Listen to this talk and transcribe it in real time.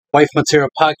Wife Material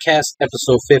Podcast,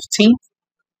 episode 15.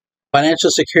 Financial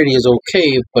security is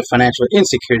okay, but financial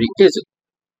insecurity isn't.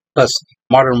 Plus,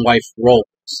 modern wife roles.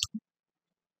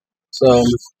 So,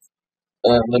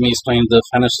 let me explain the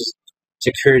financial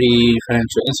security,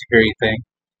 financial insecurity thing.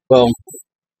 Well,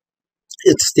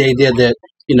 it's the idea that,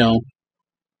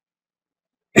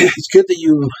 it's good that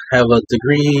you have a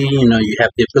degree, you have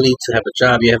the ability to have a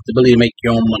job, you have the ability to make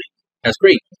your own money. That's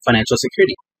great. Financial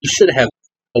security. You should have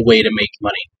a way to make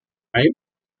money, right?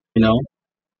 You know,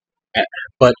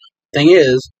 but thing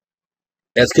is,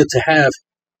 that's good to have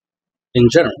in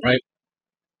general, right?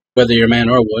 Whether you're a man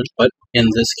or a woman, but in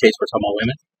this case, we're talking about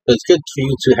women. So it's good for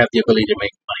you to have the ability to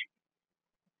make money,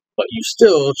 but you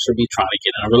still should be trying to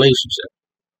get in a relationship,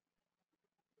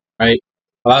 right?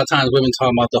 A lot of times, women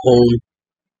talk about the whole,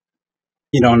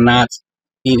 not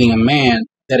needing a man.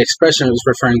 That expression was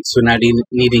referring to not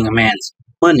needing a man's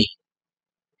money,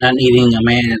 not needing a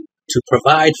man to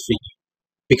provide for you,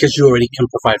 because you already can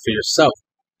provide for yourself.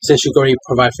 Since you can already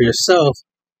provide for yourself,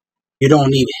 you don't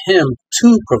need him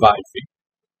to provide for you.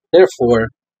 Therefore,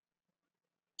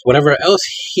 whatever else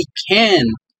he can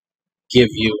give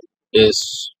you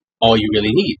is all you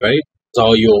really need, right? It's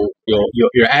all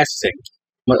you're asking.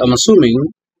 I'm assuming,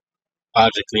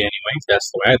 logically anyway, that's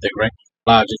the way I think, right?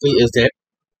 Logically, is that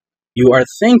you are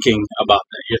thinking about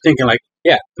that. You're thinking like,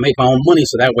 yeah, make my own money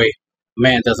so that way a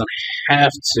man doesn't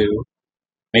have to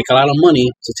make a lot of money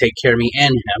to take care of me and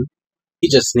him. He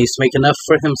just needs to make enough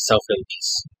for himself at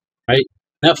least, right?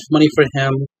 Enough money for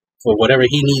him for whatever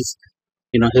he needs,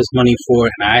 his money for,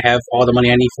 and I have all the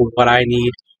money I need for what I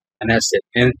need, and that's it.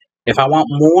 And if I want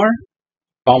more,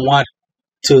 if I want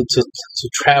to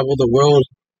travel the world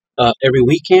every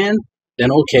weekend,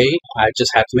 then okay, I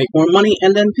just have to make more money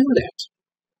and then do that.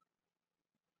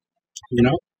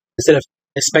 Instead of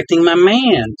expecting my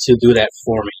man to do that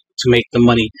for me, to make the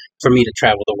money for me to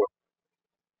travel the world,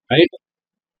 right?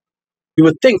 You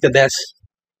would think that that's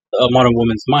a modern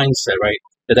woman's mindset, right?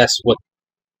 That's what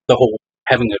the whole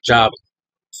having a job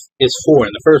is for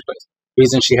in the first place. The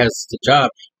reason she has the job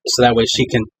is so that way she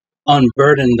can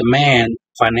unburden the man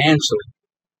financially.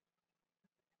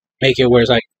 Make it where it's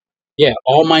like, yeah,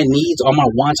 all my needs, all my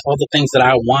wants, all the things that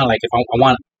I want, like if I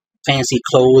want fancy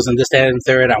clothes and this, that, and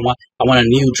third, I want a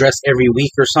new dress every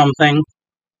week or something.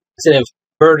 Instead of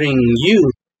burdening you,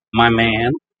 my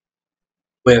man,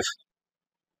 with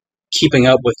keeping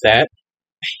up with that,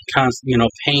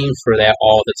 paying for that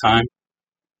all the time,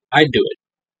 I do it.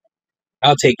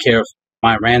 I'll take care of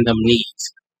my random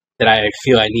needs that I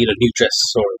feel I need a new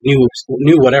dress or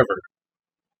new whatever,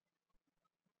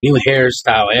 new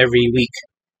hairstyle every week.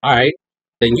 All right,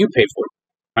 then you pay for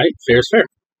it, right? Fair is fair.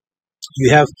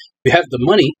 You have the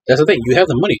money. That's the thing. You have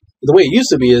the money. The way it used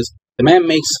to be is the man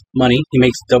makes money. He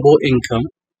makes double income,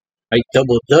 right?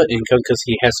 Double the income because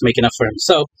he has to make enough for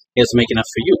himself. He has to make enough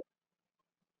for you,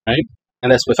 right?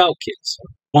 And that's without kids.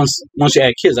 Once you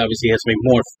add kids, obviously he has to make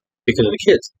more because of the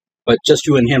kids. But just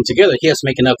you and him together, he has to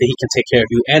make enough that he can take care of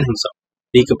you and himself.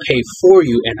 That he can pay for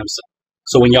you and himself.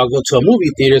 So when y'all go to a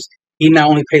movie theaters, he not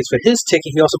only pays for his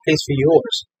ticket, he also pays for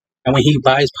yours. And when he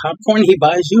buys popcorn, he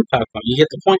buys you popcorn. You get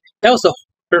the point? That was the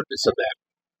purpose of that.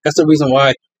 That's the reason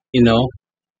why,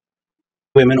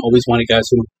 women always wanted guys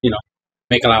who,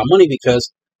 make a lot of money,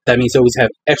 because that means they always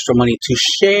have extra money to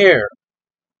share,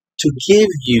 to give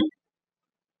you,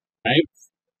 right?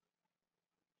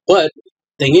 But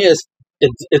thing is,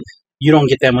 you don't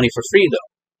get that money for free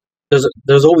though.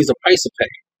 There's always a price to pay.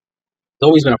 There's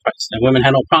always been a price, and women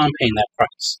had no problem paying that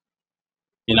price.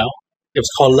 It was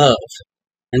called love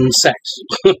and sex,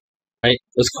 right?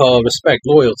 It's called respect,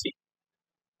 loyalty,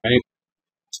 right?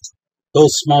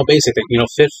 Those small basic things,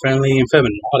 fit, friendly, and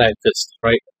feminine, all that good stuff,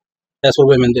 right? That's what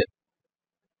women did.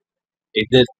 They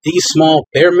did these small,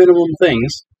 bare minimum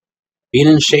things, being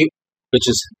in shape, which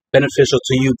is beneficial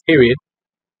to you, period.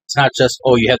 It's not just,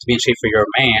 you have to be in shape for your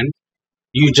man.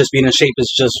 You just being in shape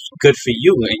is just good for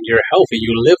you, and you're healthy,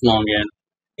 you live longer, and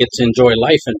get to enjoy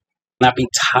life and not be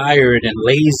tired and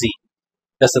lazy.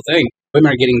 That's the thing.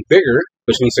 Women are getting bigger,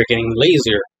 which means they're getting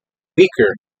lazier,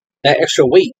 weaker. That extra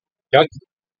weight, y'all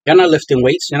not lifting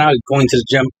weights. You're not going to the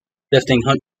gym lifting,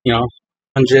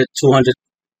 100, 200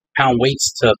 pound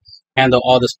weights to handle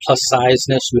all this plus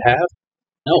sizeness you have.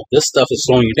 No, this stuff is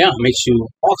slowing you down. It makes you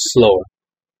walk slower.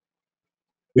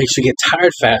 It makes you get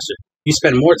tired faster. You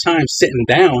spend more time sitting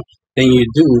down than you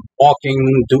do walking,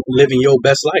 living your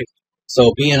best life.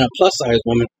 So being a plus size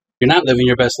woman, you're not living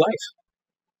your best life.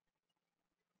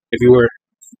 If you were,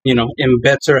 in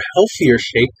better, healthier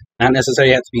shape, not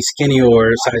necessarily have to be skinny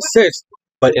or size 6,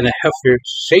 but in a healthier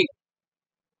shape,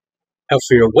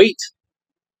 healthier weight,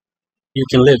 you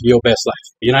can live your best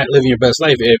life. You're not living your best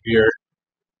life if you're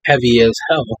heavy as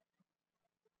hell,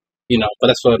 but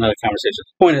that's for another conversation.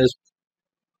 The point is,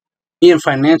 being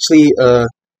financially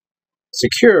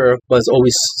secure was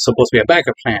always supposed to be a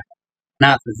backup plan,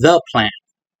 not the plan.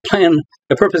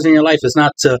 The purpose in your life is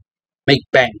not to make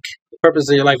bank. The purpose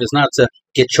of your life is not to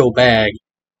get your bag,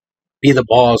 be the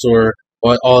boss, or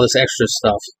all this extra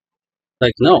stuff.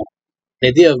 Like, no. The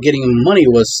idea of getting money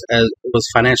was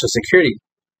financial security,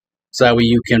 so that way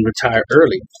you can retire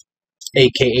early,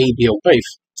 aka be a wife.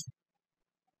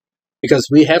 Because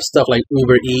we have stuff like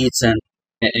Uber Eats and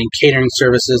catering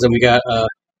services, and we got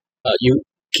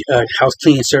house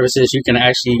cleaning services. You can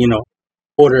actually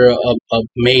order a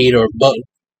maid or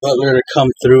butler to come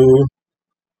through,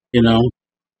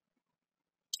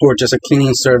 or just a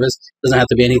cleaning service. Doesn't have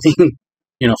to be anything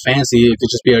fancy. It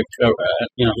could just be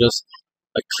just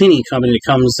a cleaning company that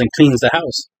comes and cleans the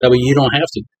house. That way you don't have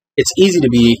to. It's easy to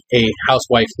be a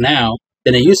housewife now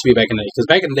than it used to be back in the day. Because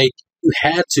back in the day, you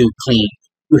had to clean,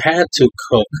 you had to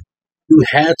cook, you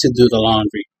had to do the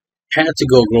laundry, you had to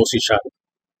go grocery shopping.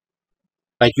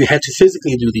 Like, you had to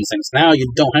physically do these things. Now you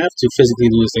don't have to physically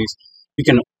do these things.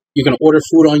 You can order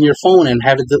food on your phone and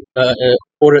have it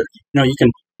order. You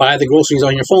can buy the groceries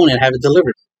on your phone and have it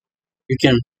delivered. You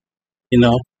can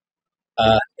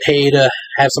pay to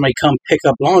have somebody come pick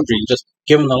up laundry. Just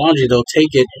give them the laundry, they'll take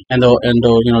it and they'll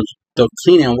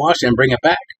clean it and wash it and bring it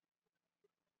back.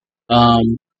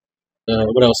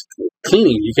 What else?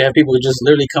 Cleaning. You can have people who just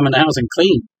literally come in the house and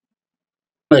clean.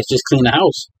 Like, just clean the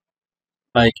house.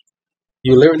 Like,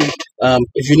 you literally,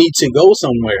 if you need to go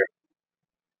somewhere,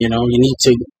 you need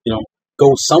to,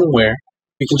 go somewhere,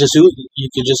 you can just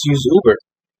use Uber.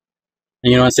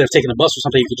 And, instead of taking a bus or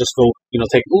something, you could just go,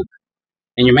 take Uber.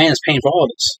 And your man's paying for all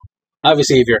this.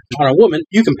 Obviously, if you're not a woman,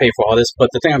 you can pay for all this. But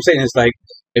the thing I'm saying is, like,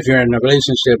 if you're in a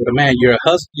relationship with a man, you're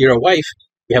a wife,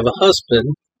 you have a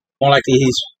husband, more likely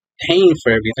he's paying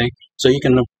for everything.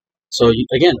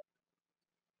 Again,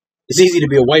 it's easy to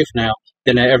be a wife now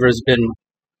than it ever has been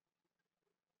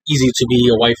easy to be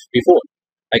a wife before.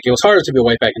 Like, it was harder to be a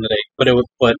wife back in the day, but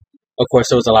of course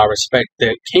there was a lot of respect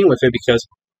that came with it because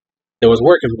there was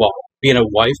work involved. Being a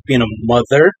wife, being a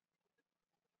mother,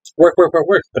 work.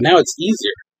 But now it's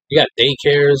easier. You got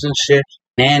daycares and shit,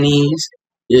 nannies.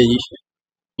 You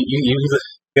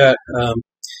got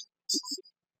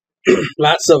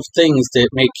lots of things that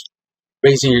make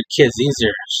raising your kids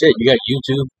easier. Shit, you got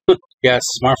YouTube. You got a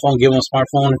smartphone. Give them a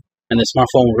smartphone, and the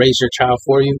smartphone will raise your child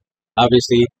for you.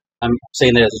 Obviously, I'm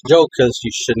saying that as a joke because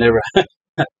you should never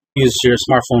use your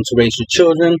smartphone to raise your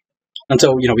children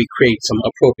until we create some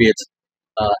appropriate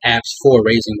apps for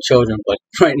raising children. But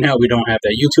right now we don't have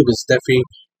that. YouTube is definitely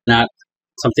not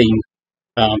something.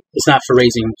 It's not for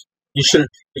raising.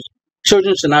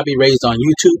 Children should not be raised on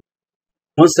YouTube.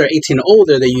 Once they're 18 and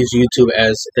older, they use YouTube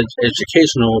as an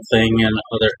educational thing and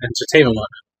other entertainment one,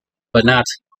 but not.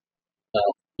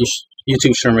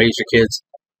 YouTube shouldn't raise your kids.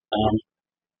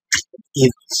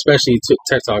 Especially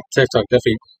TikTok. TikTok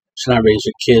definitely should not raise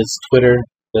your kids. Twitter,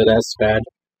 that's bad.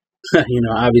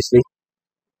 Obviously.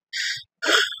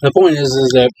 The point is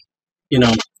that,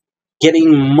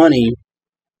 getting money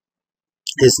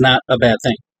is not a bad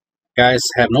thing. Guys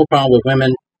have no problem with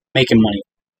women making money.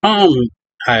 Problem,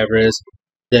 however, is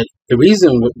that the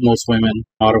reason most women,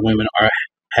 modern women,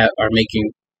 are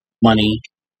making money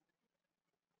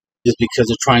is because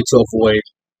they're trying to avoid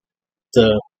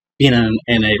being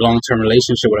in a long-term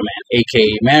relationship with a man,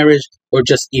 aka marriage, or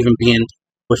just even being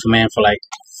with a man for like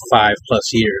 5+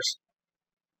 years,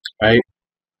 right?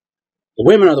 The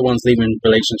women are the ones leaving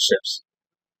relationships.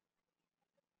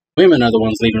 Women are the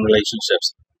ones leaving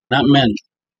relationships, not men.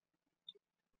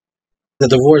 The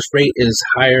divorce rate is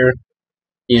higher,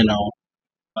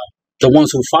 the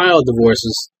ones who file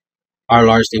divorces are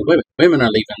largely women. Women are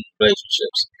leaving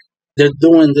relationships. They're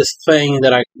doing this thing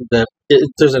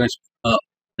there's an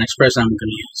expression I'm going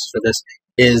to use for this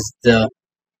is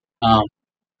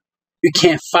you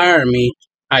can't fire me,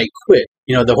 I quit.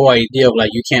 The whole idea of,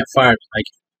 like, you can't fire me, like,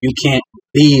 you can't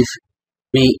leave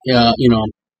me,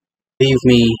 leave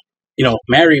me,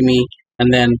 marry me,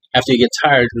 and then after you get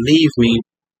tired, leave me,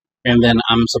 and then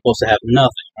I'm supposed to have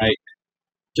nothing, right?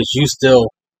 Because you still,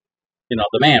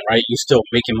 the man, right? You still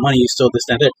making money, you still this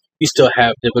and that. You still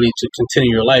have the ability to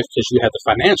continue your life because you have the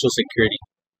financial security.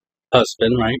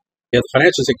 Husband, right? You have the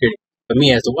financial security. But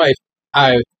me as a wife,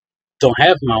 I don't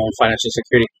have my own financial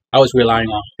security. I was relying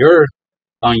on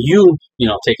you,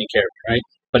 taking care of me, right?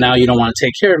 But now you don't want to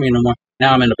take care of me no more.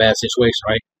 Now I'm in a bad situation,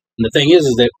 right? And the thing is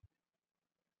that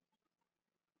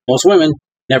most women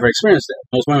never experienced that.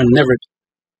 Most women never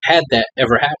had that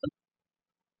ever happen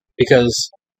because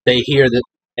they hear that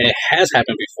it has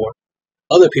happened before.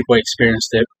 Other people experienced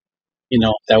it.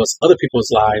 That was other people's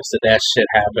lives that shit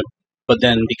happened. But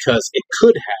then because it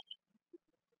could happen,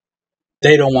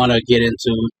 they don't want to get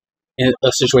into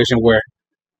a situation where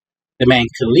the man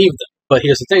could leave them. But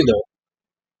here's the thing, though: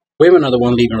 women are the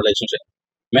one leaving relationship.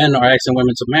 Men are asking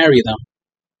women to marry them,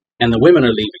 and the women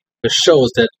are leaving. It shows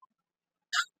that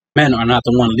men are not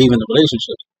the one leaving the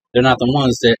relationship. They're not the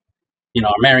ones that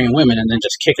are marrying women and then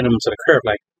just kicking them to the curb.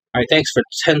 Like, all right, thanks for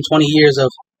 10, 20 years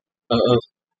of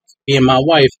being my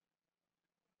wife.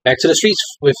 Back to the streets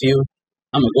with you.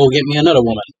 I'm gonna go get me another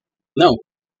woman. No,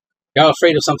 y'all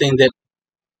afraid of something that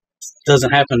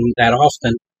doesn't happen that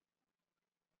often.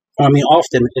 I mean,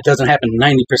 often it doesn't happen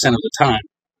 90% of the time.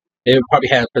 It probably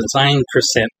happens 9%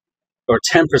 or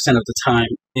 10% of the time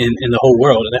in the whole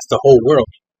world, and that's the whole world.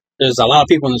 There's a lot of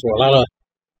people in this world, a lot of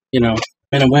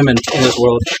men and women in this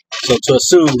world. So to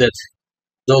assume that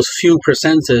those few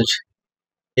percentage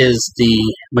is the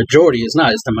majority is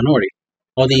not. It's the minority.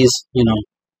 All these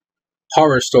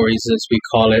horror stories, as we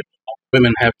call it.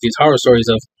 Women have these horror stories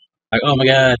of like, oh my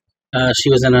god, she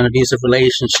was in an abusive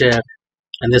relationship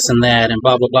and this and that and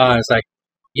blah blah blah. It's like,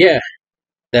 yeah,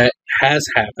 that has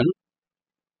happened,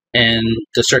 and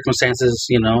the circumstances,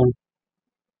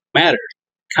 matter.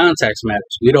 Context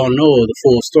matters. We don't know the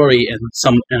full story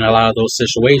in a lot of those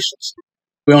situations.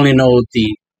 We only know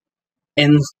the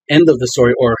end of the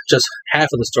story, or just half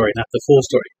of the story, not the full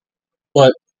story.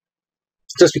 But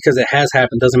just because it has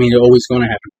happened doesn't mean it's always going to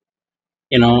happen.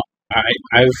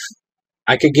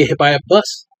 I could get hit by a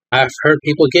bus. I've heard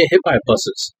people get hit by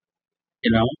buses.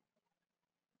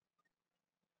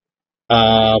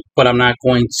 But I'm not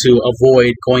going to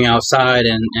avoid going outside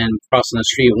and crossing the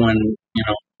street when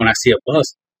I see a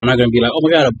bus. I'm not going to be like, oh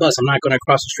my god, a bus. I'm not going to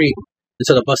cross the street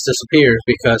until the bus disappears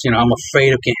because I'm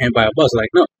afraid of getting hit by a bus. Like,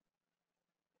 no,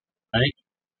 right?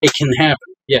 It can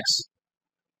happen, yes,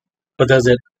 but does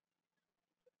it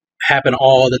happen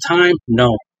all the time?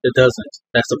 No, it doesn't.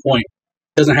 That's the point.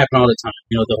 It doesn't happen all the time.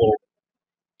 The whole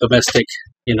domestic,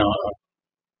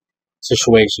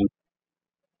 situation.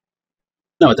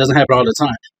 No, it doesn't happen all the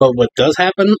time. But what does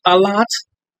happen a lot?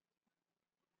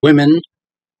 Women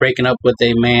breaking up with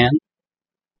a man,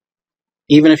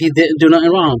 even if he didn't do nothing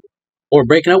wrong, or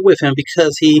breaking up with him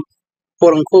because he,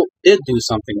 quote unquote, did do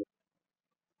something,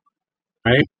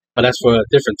 right? But that's for a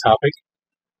different topic,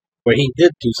 where he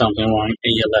did do something wrong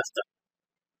and you left him.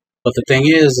 But the thing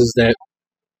is that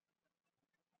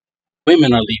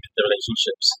women are leaving the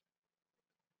relationships,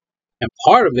 and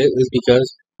part of it is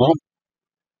because, well,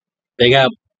 they got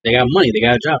money, they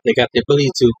got a job, they got the ability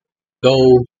to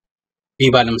go be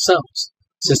by themselves.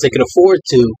 Since they could afford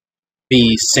to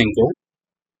be single,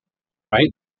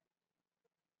 right?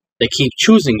 They keep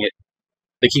choosing it.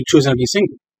 They keep choosing to be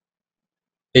single.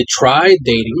 They try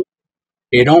dating,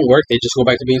 it don't work. They just go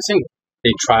back to being single.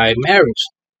 They try marriage,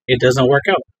 it doesn't work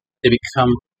out. They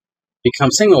become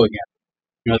single again.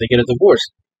 They get a divorce.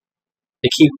 They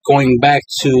keep going back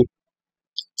to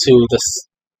the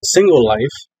single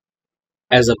life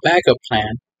as a backup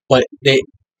plan, but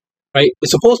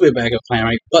it's supposed to be a backup plan,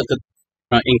 right? But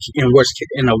in a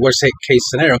worst case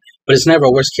scenario, but it's never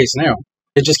a worst case scenario.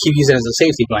 They just keep using it as a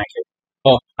safety blanket.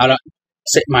 Oh, I don't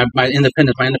say my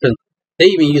independence. They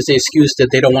even use the excuse that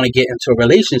they don't want to get into a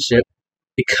relationship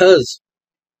because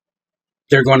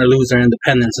they're going to lose their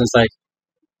independence. And it's like,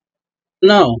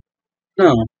 no,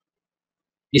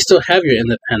 you still have your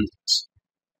independence.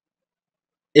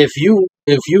 If you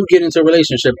get into a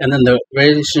relationship and then the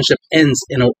relationship ends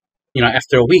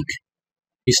after a week,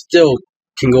 you still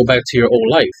can go back to your old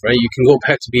life, right? You can go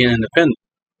back to being independent,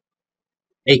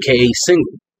 aka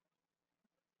single.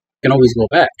 You can always go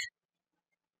back.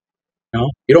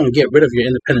 You don't get rid of your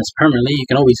independence permanently. You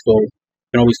can always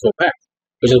go back,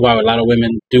 which is why a lot of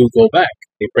women do go back.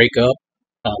 They break up,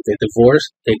 they divorce,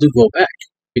 they do go back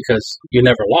because you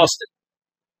never lost it.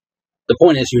 The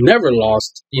point is, you never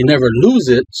lost, you never lose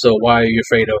it. So why are you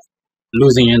afraid of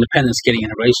losing your independence, getting in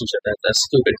a relationship? That's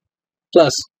stupid.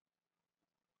 Plus,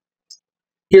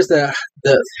 here's the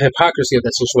hypocrisy of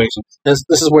that situation.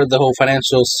 This is where the whole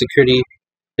financial security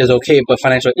is okay, but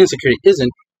financial insecurity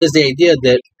isn't. Is the idea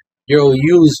that you'll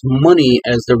use money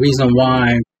as the reason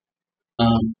why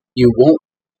you won't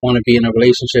want to be in a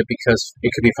relationship because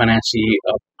it could be financially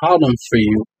a problem for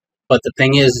you. But the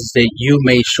thing is that you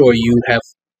made sure you have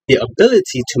the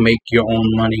ability to make your own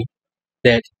money,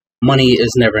 that money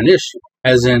is never an issue.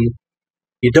 As in,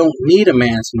 you don't need a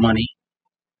man's money,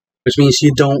 which means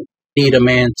you don't need a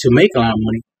man to make a lot of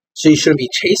money. So you shouldn't be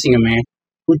chasing a man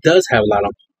who does have a lot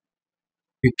of money.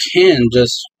 You can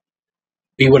just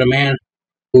be with a man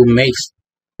who makes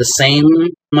the same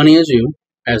money as you,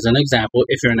 as an example,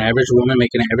 if you're an average woman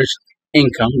making an average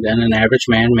income, then an average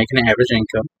man making an average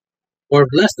income, or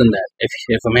less than that.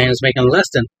 If a man is making less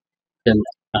than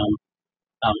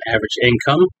average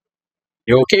income,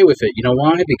 you're okay with it. You know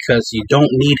why? Because you don't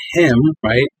need him,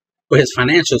 right, for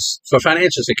financial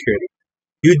security.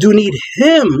 You do need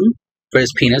him for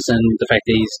his penis and the fact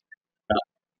that he's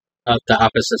of the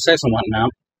opposite sex and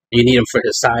whatnot. You need him for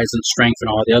his size and strength and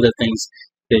all the other things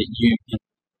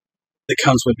that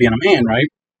comes with being a man, right?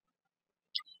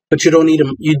 But you don't need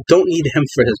him. You don't need him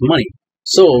for his money.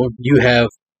 So you have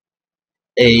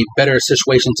a better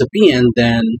situation to be in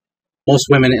than most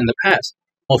women in the past.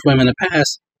 Most women in the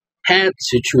past had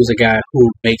to choose a guy who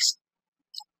makes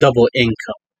double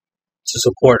income to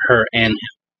support her and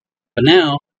him. But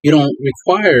now you don't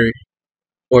require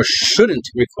or shouldn't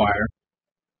require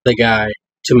the guy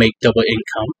to make double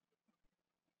income,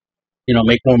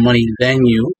 make more money than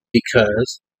you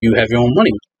because you have your own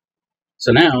money.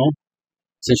 So now,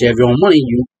 since you have your own money,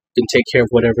 you can take care of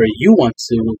whatever you want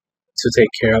to take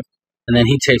care of, and then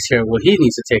he takes care of what he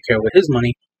needs to take care of with his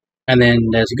money, and then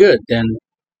that's good. Then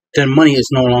money is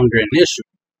no longer an issue.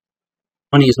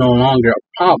 Money is no longer a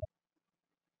problem.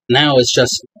 Now it's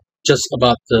just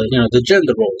about the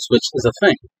gender roles, which is a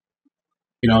thing.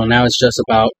 Now it's just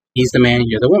about he's the man,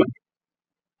 you're the woman.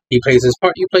 He plays his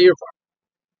part, you play your part.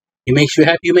 He makes you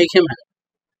happy, you make him happy.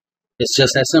 It's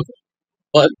just that simple.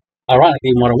 But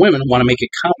ironically, modern women want to make it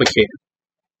complicated.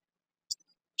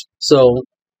 So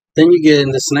then you get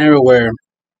in the scenario where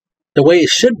the way it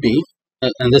should be,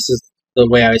 and this is the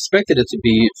way I expected it to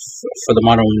be for the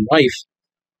modern wife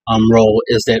role,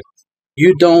 is that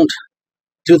you don't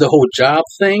do the whole job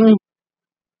thing,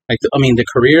 the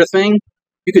career thing.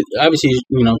 You could obviously,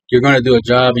 you're going to do a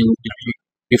job, and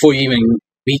before you even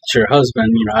meet your husband,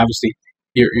 obviously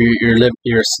you're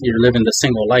living the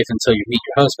single life until you meet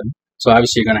your husband. So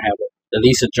obviously you're going to have at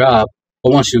least a job.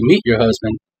 But once you meet your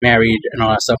husband, married and all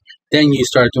that stuff, then you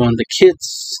start doing the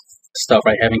kids stuff,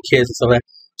 right? Having kids and stuff like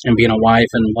that, and being a wife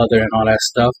and mother and all that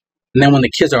stuff. And then when the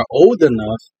kids are old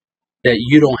enough that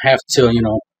you don't have to,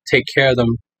 take care of them,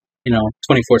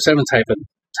 24/7 type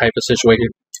of situation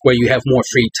where you have more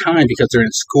free time because they're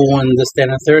in school and this, that,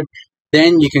 and the third,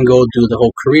 then you can go do the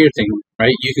whole career thing,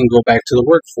 right? You can go back to the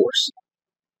workforce,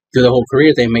 do the whole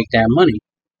career thing, make that money.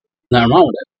 Nothing wrong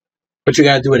with it. But you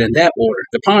got to do it in that order.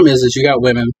 The problem is you got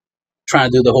women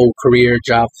trying to do the whole career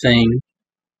job thing,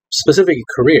 specifically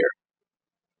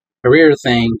career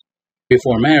thing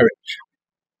before marriage.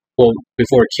 Well,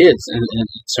 before kids in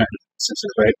certain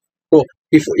instances, right? Well,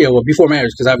 before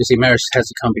marriage, because obviously marriage has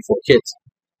to come before kids,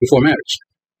 before marriage.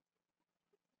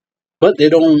 But they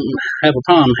don't have a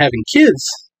problem having kids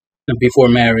before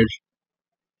marriage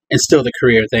and still the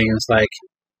career thing is like,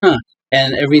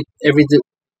 And every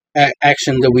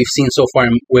action that we've seen so far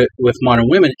with modern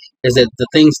women is that the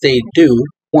things they do,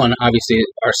 one, obviously,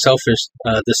 are selfish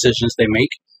decisions they make,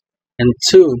 and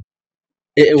two,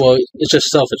 it's just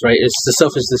selfish, right? It's the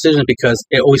selfish decision because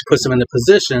it always puts them in a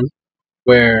position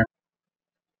where,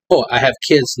 I have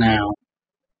kids now,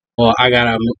 or I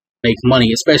gotta make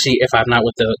money, especially if I'm not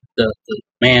with the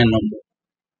man no more.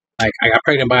 Like, I got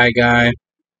pregnant by a guy,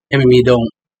 him and me don't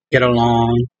get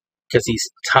along because he's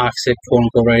toxic, quote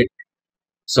unquote, right?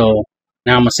 So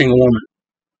now I'm a single woman.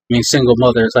 Single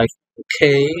mother. It's like,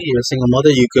 okay, you're a single mother.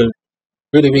 You could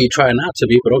really try not to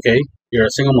be, but okay, you're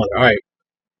a single mother. All right.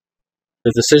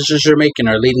 The decisions you're making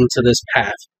are leading to this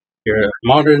path. You're a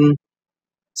modern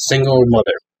single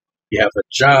mother. You have a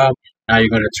job. Now you're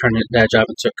going to turn that job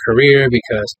into a career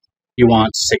because you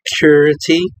want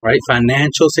security, right?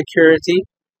 Financial security,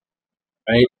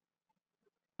 right?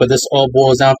 But this all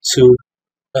boils down to,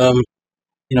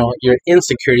 your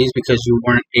insecurities because you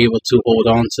weren't able to hold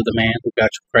on to the man who got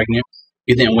you pregnant.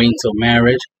 You didn't wait until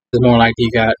marriage. It's more likely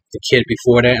you got the kid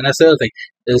before that. And that's the other thing.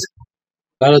 Is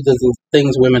a lot of the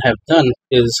things women have done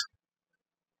is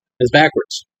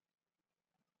backwards.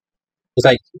 It's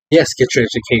like, yes, get your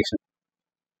education.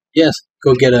 Yes,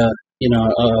 go get a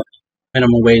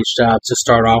minimum wage job to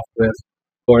start off with.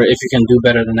 Or if you can do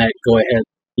better than that, go ahead,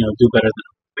 do better than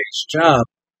a wage job.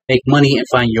 Make money and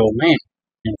find your man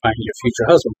and find your future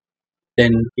husband.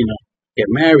 Then, get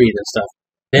married and stuff.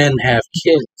 Then have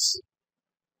kids.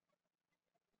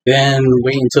 Then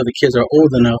wait until the kids are old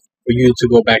enough for you to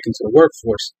go back into the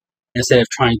workforce instead of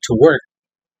trying to work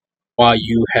while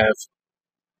you have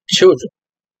children.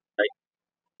 Like,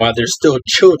 while they're still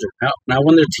children. Now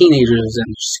when they're teenagers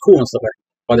in school and stuff like that,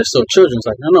 while they're still children, it's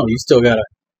like, no, you still gotta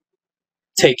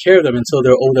take care of them until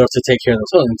they're old enough to take care of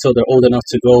themselves, until they're old enough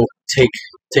to go take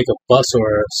a bus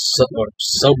or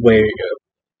subway,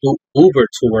 Uber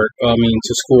to work,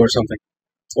 to school or something.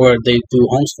 or they do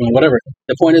homeschooling, whatever.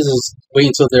 The point is wait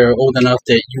until they're old enough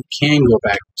that you can go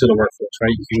back to the workforce,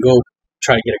 right? You can go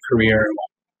try to get a career.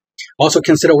 Also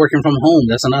consider working from home.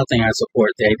 That's another thing I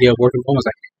support. The idea of working from home is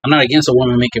like, I'm not against a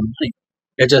woman making money.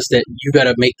 It's just that you got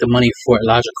to make the money for a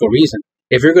logical reason.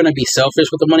 If you're going to be selfish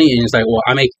with the money and it's like, well,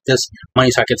 I make this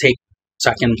money so I can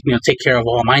take care of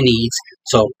all my needs.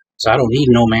 So I don't need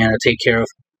no man to take care of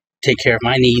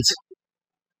my needs.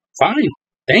 Fine.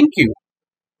 Thank you.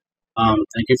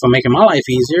 Thank you for making my life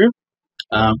easier.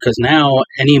 Because now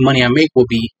any money I make will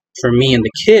be for me and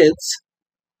the kids.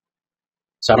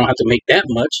 So I don't have to make that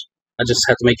much. I just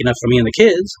have to make enough for me and the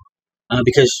kids.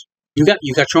 Because you got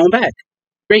your own bag.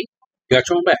 Great. You got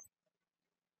your own bag.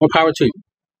 More power to you.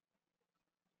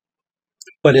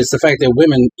 But it's the fact that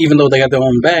women, even though they got their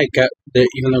own bag,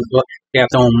 even though they have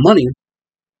their own money,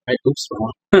 right? Oops,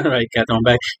 wrong. Right? Got their own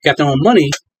bag, got their own money.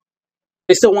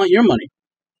 They still want your money.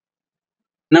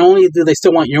 Not only do they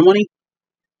still want your money,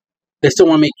 they still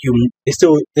want to make you. They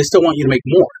still want you to make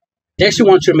more. They actually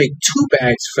want you to make 2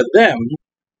 bags for them,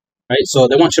 right? So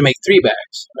they want you to make 3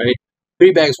 bags, right?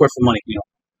 3 bags worth of money,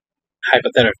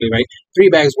 hypothetically, right? 3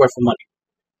 bags worth of money.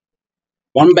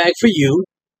 1 bag for you,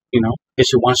 because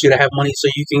she wants you to have money so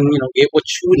you can, get what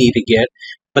you need to get.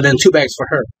 But then 2 bags for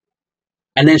her,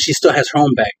 and then she still has her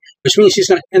own bag, which means she's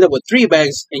going to end up with 3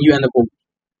 bags, and you end up with.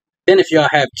 Then if y'all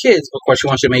have kids, of course, she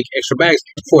wants you to make extra bags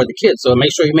for the kids. So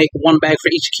make sure you make 1 bag for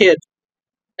each kid.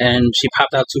 And she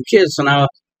popped out 2 kids, so now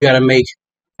you got to make,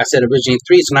 I said originally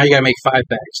 3, so now you got to make 5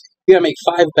 bags. You got to make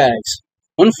 5 bags.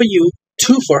 1 for you,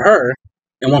 2 for her,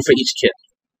 and 1 for each kid.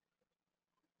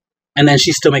 And then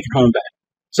she's still making her own bag.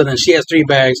 So then she has 3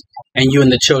 bags, and you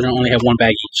and the children only have 1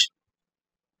 bag each.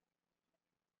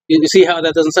 You see how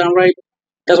that doesn't sound right?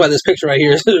 That's why this picture right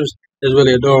here is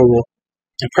really adorable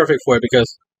and perfect for it,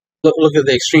 because look at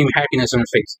the extreme happiness on her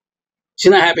face. She's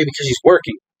not happy because she's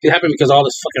working. She's happy because all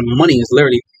this fucking money is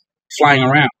literally flying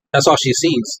around. That's all she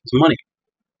sees is money.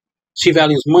 She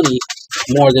values money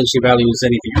more than she values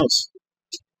anything else.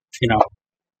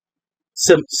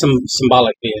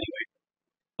 Symbolically anyway.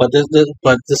 But this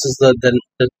is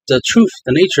the truth,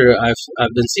 the nature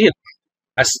I've been seeing.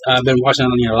 I've been watching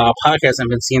a lot of podcasts. I've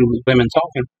been seeing women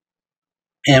talking,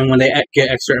 and when they get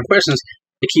asked certain questions,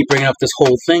 they keep bringing up this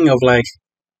whole thing of like,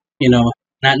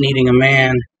 not needing a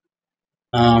man,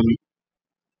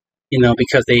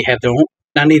 because they have their own,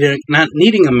 not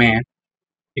needing a man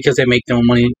because they make their own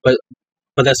money. But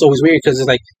that's always weird, because it's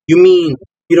like, you mean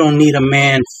you don't need a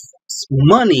man's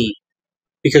money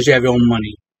because you have your own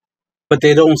money. But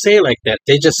they don't say it like that.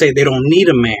 They just say they don't need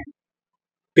a man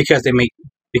because they make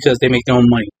their own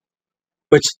money.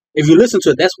 Which, if you listen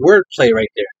to it, that's wordplay right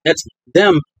there. That's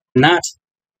them not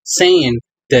saying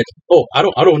that, oh, I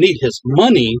don't need his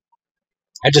money.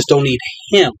 I just don't need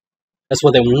him. That's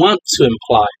what they want to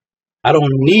imply. I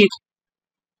don't need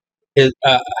his,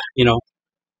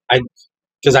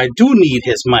 because I do need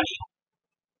his money.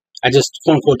 I just,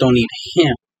 quote unquote, don't need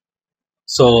him.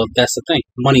 So that's the thing.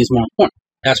 Money is more important.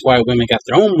 That's why women got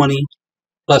their own money.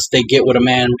 Plus, they get with a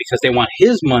man because they want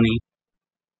his money.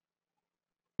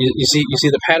 You see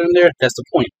the pattern there? That's the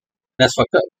point. That's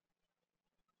fucked up.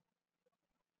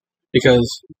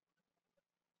 Because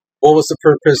what was the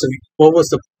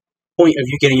point of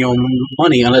you getting your own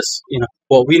money unless,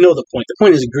 well, we know the point. The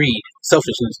point is greed,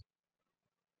 selfishness.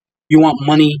 You want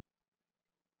money,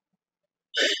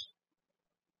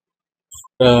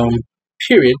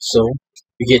 period. So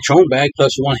you get your own bag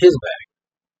plus you want his bag.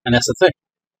 And that's the thing.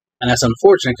 And that's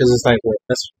unfortunate, because it's like, well,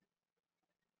 that's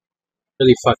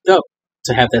really fucked up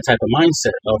to have that type of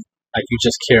mindset of, like, you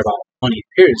just care about money,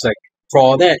 period. It's like, for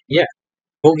all that, yeah,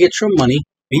 go get your money,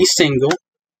 be single,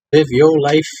 live your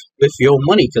life with your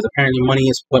money, because apparently money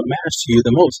is what matters to you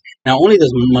the most. Not only does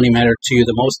money matter to you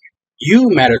the most, you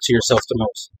matter to yourself the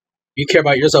most. You care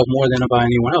about yourself more than about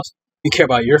anyone else. You care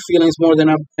about your feelings more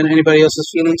than anybody else's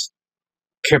feelings.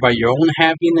 You care about your own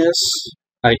happiness,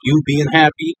 like you being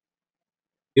happy.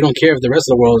 You don't care if the rest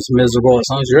of the world is miserable. As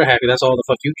long as you're happy, that's all the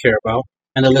fuck you care about.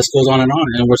 And the list goes on. And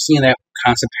we're seeing that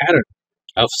constant pattern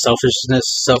of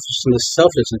selfishness,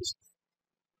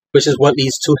 which is what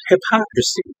leads to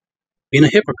hypocrisy, being a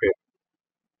hypocrite.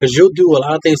 Because you'll do a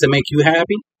lot of things that make you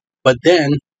happy, but then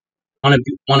want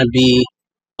to be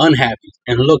unhappy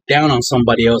and look down on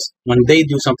somebody else when they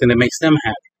do something that makes them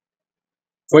happy.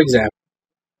 For example,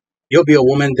 you'll be a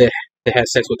woman that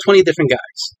has sex with 20 different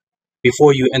guys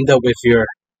before you end up with your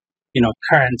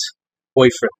current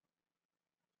boyfriend.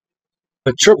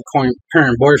 But your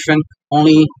current boyfriend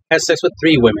only has sex with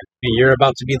 3 women, and you're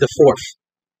about to be the 4th,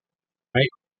 right?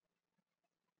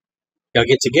 Y'all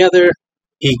get together.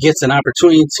 He gets an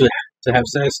opportunity to have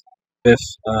sex with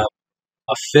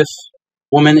a fifth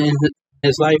woman in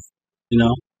his life. You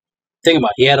know, think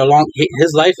about it. He had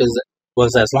his life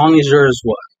was as long as yours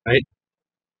was, right?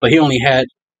 But he only had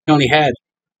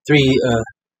three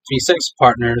sex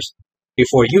partners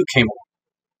before you came along.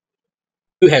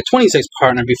 You had 26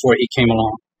 partners before he came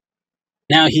along.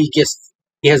 Now he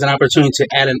has an opportunity to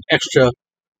add an extra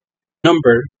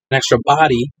number, an extra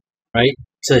body, right,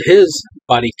 to his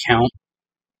body count,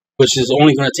 which is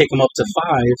only going to take him up to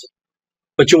 5.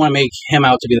 But you want to make him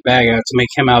out to be the bad guy, to make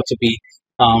him out to be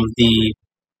the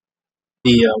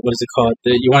what is it called?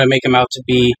 You want to make him out to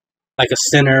be like a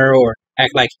sinner, or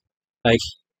act like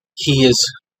he is,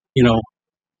 you know,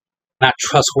 not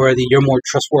trustworthy. You're more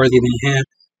trustworthy than him.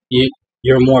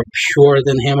 You're more pure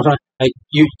than him. Like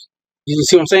you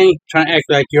see what I'm saying? Trying to act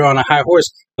like you're on a high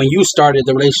horse when you started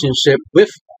the relationship with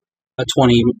a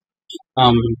 20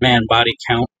 man body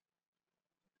count.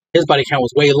 His body count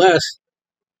was way less.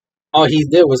 All he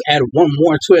did was add one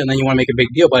more to it, and then you want to make a big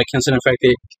deal by considering the fact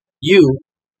that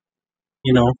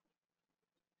you know,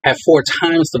 have 4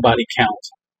 times the body count.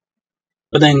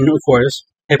 But then, of course,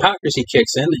 hypocrisy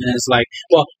kicks in, and it's like,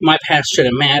 well, my past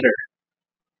shouldn't matter.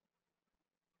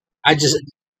 I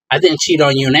didn't cheat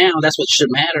on you now. That's what should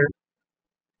matter.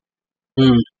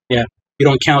 Yeah, you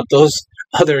don't count those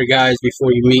other guys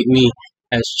before you meet me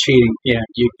as cheating. Yeah.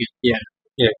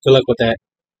 Good luck with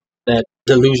that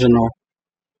delusional,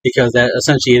 because that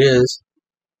essentially it is.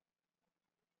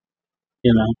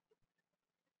 You know,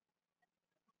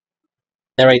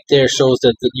 that right there shows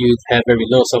that you have very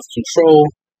little self control.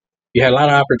 You had a lot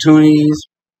of opportunities.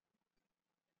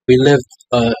 We lived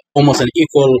almost an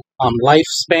equal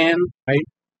lifespan, right?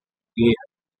 We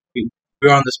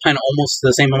were on this planet almost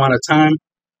the same amount of time,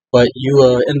 but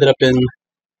you ended up in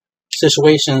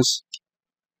situations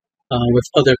with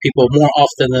other people more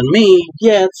often than me,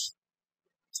 yet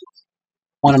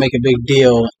want to make a big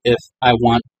deal if I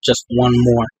want just one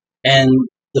more. And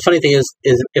the funny thing is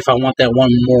if I want that one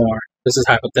more, this is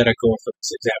hypothetical for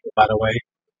this example, by the way.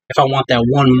 If I want that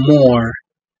one more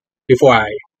before I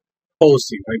propose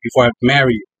to you, right, before I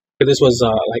marry you, because this was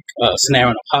like a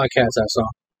scenario in a podcast I saw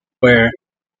where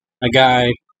a guy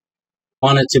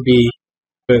wanted to be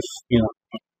with,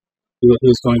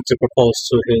 who's going to propose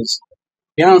to his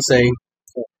fiance,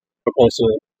 propose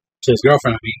to his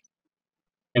girlfriend,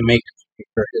 and make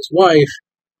her his wife,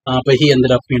 but he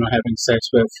ended up, having sex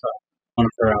with one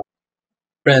of her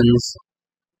friends.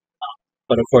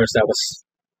 But of course, that was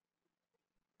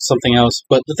something else.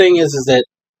 But the thing is that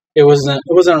it wasn't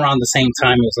around the same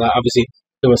time. It was obviously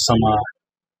there was some,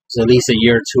 it was at least a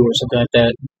year or two or something like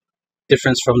that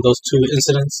difference from those two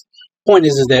incidents. Point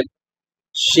is that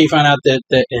she found out that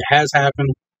it has happened.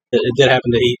 That it did happen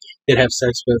that he did have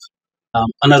sex with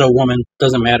another woman.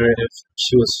 Doesn't matter if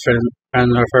she was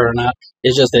friend of her or not.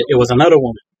 It's just that it was another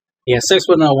woman. He had sex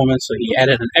with another woman, so he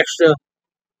added an extra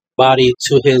body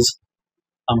to his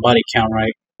body count,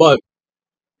 right? But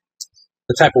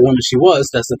the type of woman she was,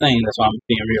 that's the thing. That's why I'm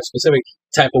being real specific.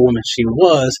 The type of woman she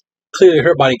was, clearly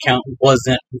her body count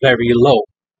wasn't very low.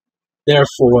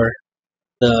 Therefore,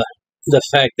 the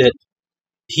fact that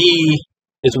he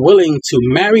is willing to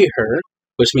marry her,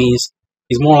 which means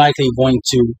he's more likely going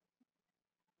to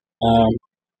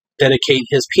dedicate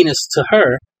his penis to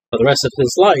her for the rest of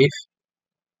his life.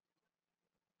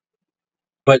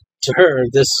 But to her,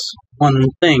 this one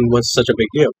thing was such a big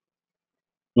deal.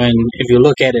 When, if you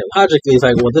look at it logically, it's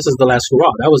like, well, this is the last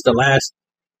hurrah. That was the last,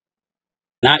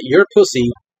 not your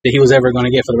pussy, that he was ever going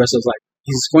to get for the rest of his life.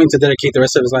 He's going to dedicate the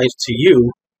rest of his life to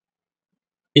you.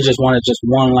 He just wanted just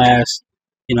one last,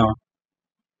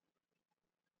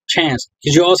 chance.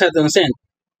 Because you also have to understand,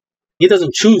 he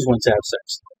doesn't choose when to have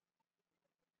sex.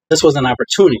 This was an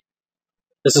opportunity.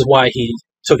 This is why he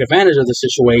took advantage of the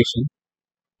situation.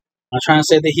 I'm not trying to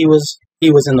say that he was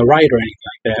in the right or anything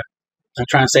like that. I'm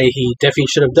trying to say he definitely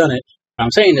should have done it. What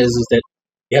I'm saying is that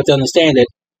you have to understand that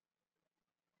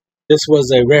this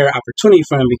was a rare opportunity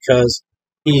for him because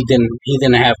he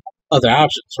didn't have other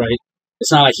options, right?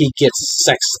 It's not like he gets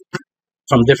sex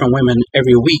from different women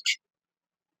every week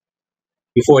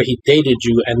before he dated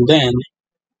you, and then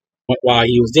while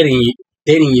he was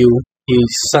dating you, he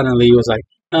suddenly was like,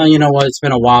 oh, you know what? It's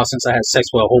been a while since I had sex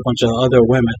with a whole bunch of other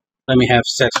women. Let me have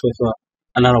sex with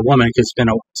another woman because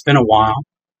it's been a while.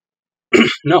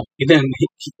 No, he didn't.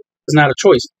 It's not a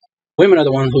choice. Women are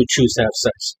the ones who choose to have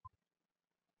sex,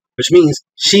 which means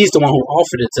she's the one who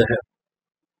offered it to him.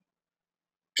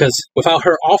 Because without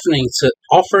her offering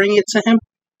it to him,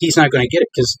 he's not going to get it.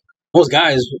 Because most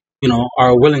guys,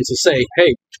 are willing to say, "Hey,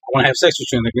 I want to have sex with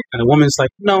you," and the woman's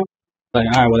like, "No." Like,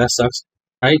 all right, well, that sucks,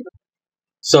 right?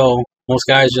 So most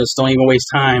guys just don't even waste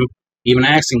time even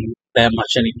asking that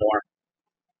much anymore.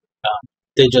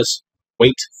 They just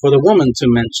wait for the woman to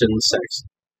mention sex.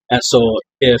 And so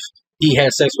if he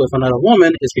had sex with another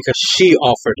woman, it's because she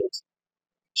offered it.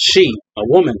 She, a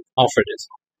woman, offered it.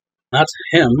 Not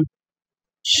him.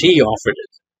 She offered it.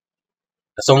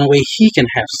 That's the only way he can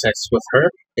have sex with her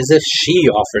is if she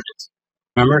offered it.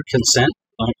 Remember, consent.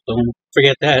 Don't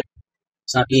forget that.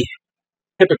 Let's not be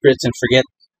hypocrites and forget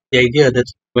the idea that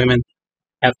women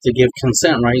have to give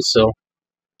consent, right? So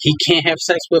he can't have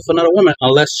sex with another woman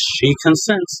unless she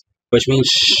consents, which means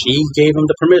she gave him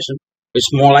the permission, which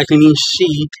more likely means she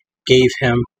gave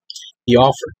him the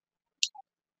offer.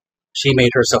 She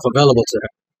made herself available to him.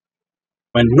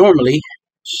 When normally,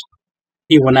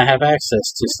 he would not have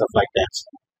access to stuff like that,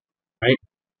 right?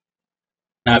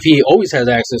 Now, if he always has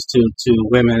access to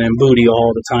women and booty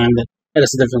all the time, then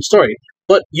that's a different story.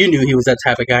 But you knew he was that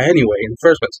type of guy anyway in the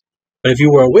first place. But if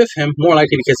you were with him, more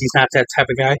likely because he's not that type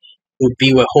of guy who'd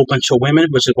be with a whole bunch of women,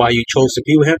 which is why you chose to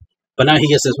be with him. But now he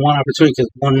gets this one opportunity because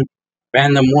one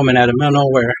random woman out of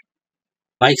nowhere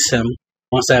likes him,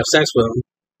 wants to have sex with him,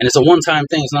 and it's a one-time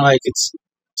thing. It's not like it's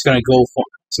gonna go for.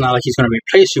 It's not like he's gonna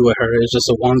replace you with her. It's just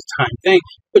a one-time thing,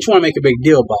 but you want to make a big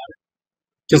deal about it,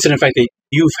 considering the fact that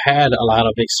you've had a lot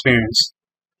of experience,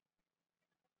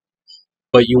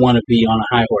 but you want to be on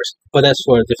a high horse. But that's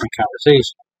for a different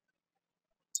conversation.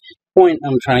 Point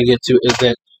I'm trying to get to is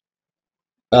that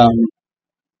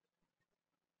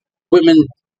women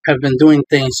have been doing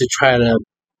things to try to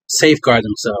safeguard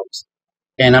themselves.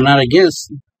 And I'm not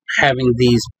against having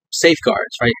these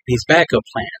safeguards, right? These backup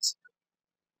plans.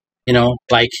 You know,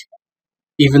 like,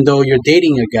 even though you're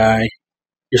dating a guy,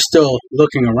 you're still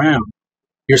looking around.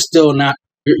 You're still not,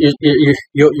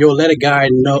 you'll let a guy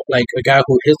know, like a guy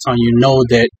who hits on you, know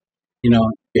that, you know,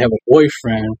 you have a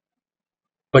boyfriend,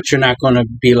 but you're not going to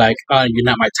be like, oh, you're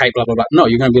not my type, blah, blah, blah. No,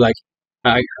 you're going to be like,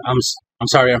 I'm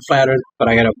sorry, I'm flattered, but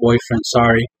I got a boyfriend,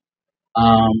 sorry.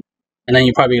 And then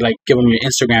you probably like give them your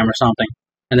Instagram or something,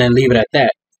 and then leave it at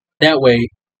that. That way,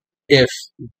 if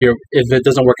it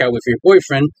doesn't work out with your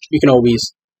boyfriend, you can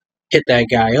always hit that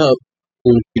guy up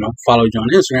who followed you on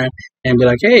Instagram and be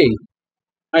like, hey,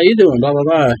 how you doing? Blah blah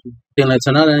blah. Feeling to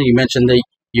another. You mentioned that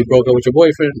you broke up with your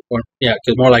boyfriend, or yeah,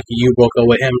 because more likely you broke up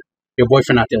with him, your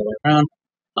boyfriend, not the other way around.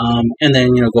 And then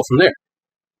go from there.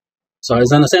 So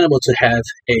it's understandable to have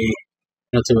a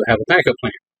backup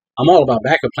plan. I'm all about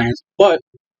backup plans, but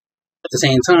at the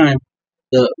same time,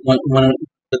 the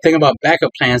thing about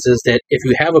backup plans is that if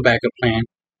you have a backup plan,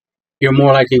 you're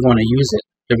more likely going to use it.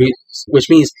 Which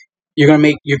means you're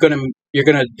gonna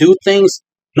do things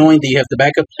knowing that you have the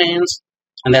backup plans,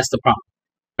 and that's the problem,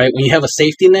 right? When you have a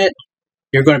safety net,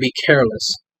 you're going to be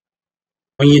careless.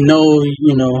 When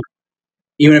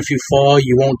even if you fall,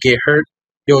 you won't get hurt.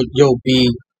 You'll be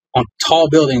on tall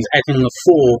buildings acting a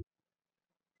fool,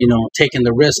 taking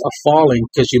the risk of falling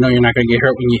because you're not going to get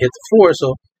hurt when you hit the floor,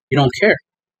 so you don't care.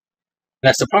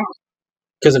 That's the problem,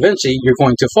 because eventually you're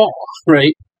going to fall,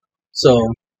 right? So,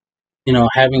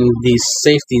 having these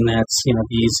safety nets,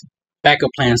 these backup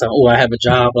plans, like, oh, I have a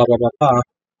job, blah, blah, blah, blah.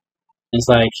 It's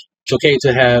like, it's okay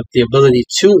to have the ability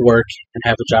to work and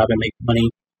have a job and make money,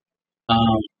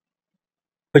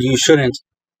 but you shouldn't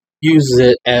use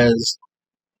it as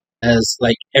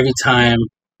like every time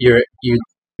you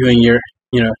and your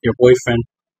boyfriend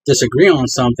disagree on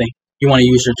something, you want to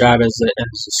use your job as an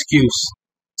excuse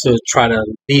to try to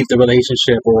leave the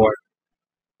relationship or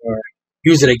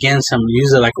use it against him,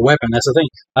 use it like a weapon. That's the thing.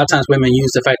 A lot of times women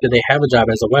use the fact that they have a job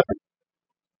as a weapon.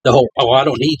 The whole, oh, I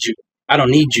don't need you. I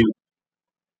don't need you.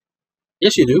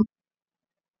 Yes, you do.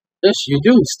 Yes, you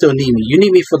do still need me. You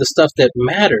need me for the stuff that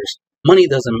matters. Money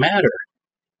doesn't matter.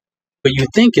 But you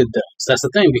think it does. That's the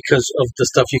thing, because of the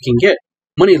stuff you can get.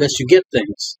 Money lets you get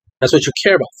things. That's what you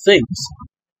care about.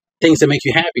 Things that make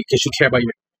you happy because you care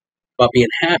about being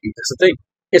happy. That's the thing.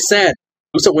 It's sad.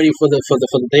 I'm still waiting for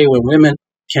the day when women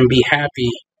can be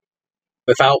happy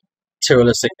without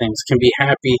materialistic things. Can be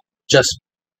happy just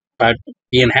by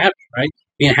being happy, right?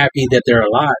 Being happy that they're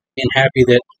alive. Being happy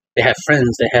that they have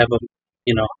friends. They have a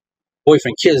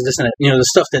boyfriend, kids, this and that. The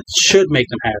stuff that should make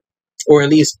them happy, or at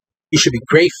least you should be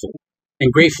grateful.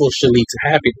 And grateful should lead to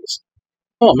happiness.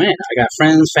 Oh man, I got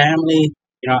friends, family,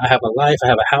 I have a life, I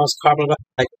have a house, car, blah, blah.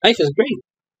 Like, life is great.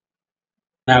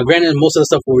 Now, granted, most of the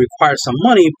stuff will require some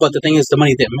money, but the thing is, the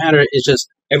money didn't matter. It's just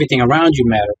everything around you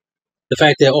matter. The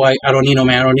fact that, oh, I don't need no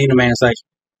man, it's like,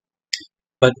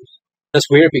 but that's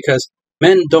weird because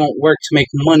men don't work to make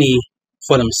money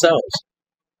for themselves.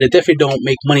 They definitely don't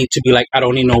make money to be like, I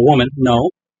don't need no woman. No,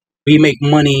 we make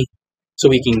money so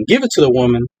we can give it to the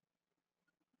woman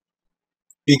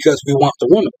because we want the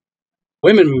woman.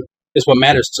 Women is what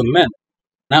matters to men,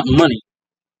 not money.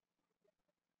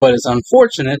 But it's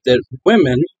unfortunate that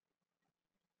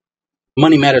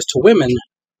money matters to women,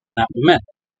 not men,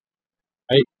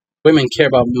 right? Women care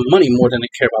about money more than they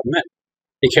care about men.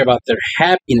 They care about their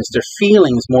happiness, their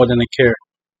feelings more than they care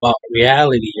about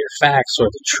reality or facts or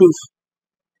the truth.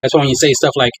 That's why when you say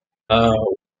stuff like,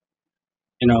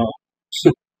 you know,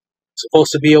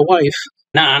 supposed to be a wife.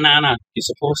 Nah. You're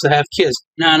supposed to have kids.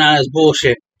 Nah, that's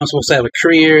bullshit. I'm supposed to have a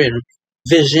career and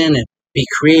vision and be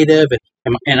creative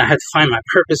and I had to find my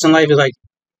purpose in life. It's like,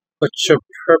 but your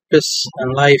purpose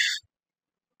in life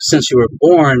since you were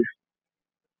born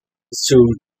is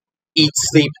to eat,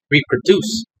 sleep,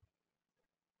 reproduce.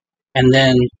 And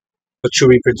then what you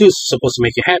reproduce is supposed to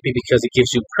make you happy because it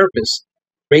gives you purpose.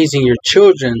 Raising your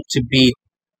children to be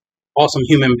awesome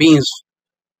human beings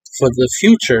for the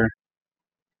future,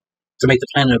 to make the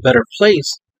planet a better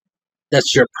place,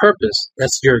 that's your purpose.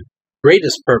 That's your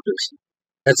greatest purpose.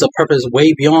 That's a purpose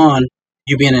way beyond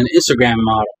you being an Instagram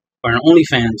model or an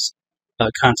OnlyFans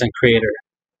content creator,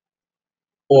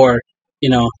 or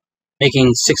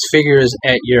making six figures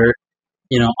at your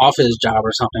office job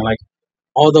or something. Like,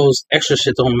 all those extra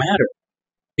shit don't matter.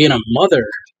 Being a mother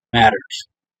matters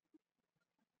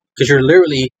because you're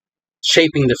literally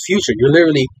shaping the future. You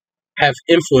literally have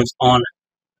influence on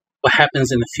what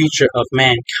happens in the future of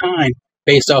mankind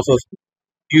based off of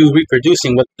you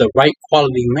reproducing with the right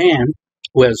quality man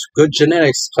who has good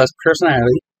genetics plus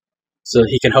personality, so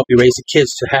he can help you raise the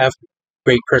kids to have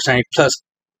great personality plus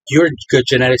your good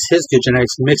genetics, his good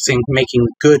genetics, mixing, making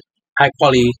good, high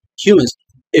quality humans.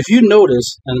 If you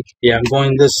notice, and yeah, I'm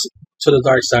going this to the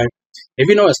dark side. If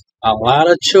you notice, a lot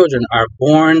of children are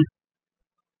born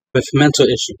with mental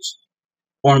issues,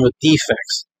 born with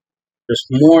defects. There's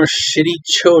more shitty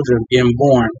children being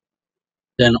born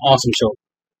than awesome children.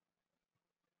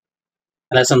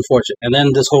 And that's unfortunate. And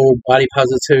then this whole body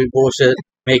positivity bullshit,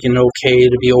 making it okay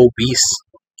to be obese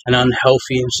and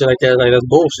unhealthy and shit like that, like, that's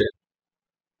bullshit.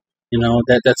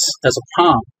 That's a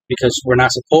problem because we're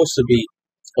not supposed to be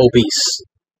obese,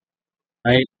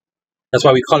 right? That's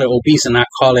why we call it obese and not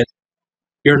call it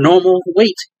your normal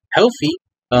weight, healthy.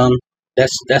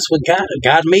 That's what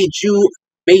God made you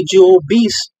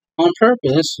obese on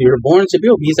purpose. You're born to be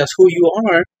obese. That's who you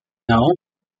are. No,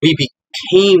 we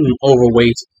became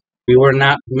overweight. We were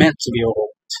not meant to be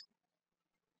overweight.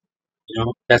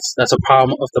 That's a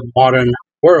problem of the modern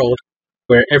world,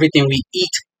 where everything we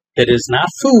eat that is not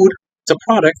food, it's a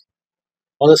product.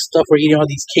 All this stuff we're eating, all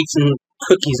these cakes and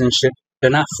cookies and shit,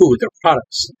 they're not food, they're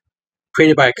products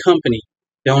created by a company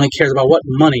that only cares about what?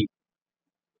 Money.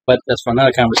 But that's for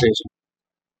another conversation.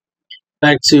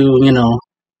 Back to,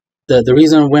 the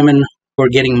reason women were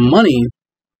getting money,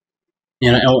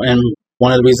 and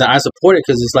one of the reasons I support it,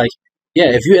 because it's like,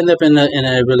 yeah, if you end up in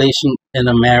a relation, in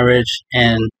a marriage,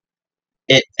 and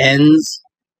it ends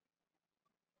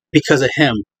because of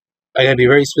him, I gotta be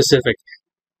very specific,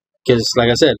 because like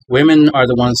I said, women are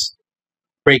the ones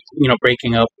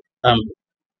breaking up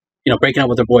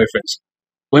with their boyfriends.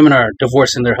 Women are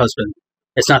divorcing their husband.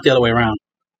 It's not the other way around.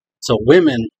 So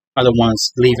women are the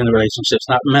ones leaving the relationships,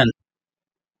 not men.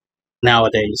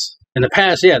 Nowadays, in the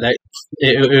past, yeah, that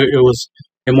it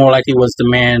more likely was the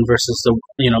man versus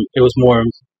it was more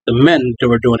the men that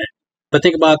were doing it. But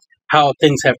think about how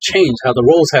things have changed, how the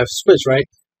roles have switched, right?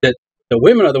 That the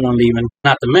women are the one leaving,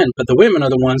 not the men, but the women are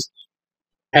the ones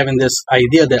having this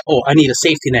idea that, oh, I need a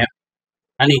safety net.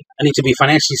 I need to be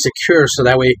financially secure, so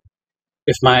that way,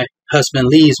 if my husband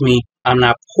leaves me, I'm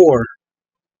not poor.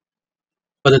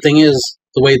 But the thing is,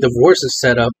 the way divorce is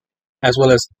set up, as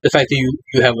well as the fact that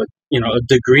you have a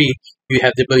degree, you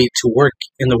have the ability to work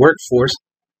in the workforce,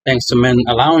 thanks to men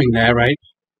allowing that, right?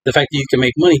 The fact that you can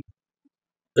make money,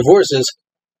 divorces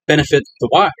benefit the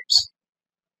wives.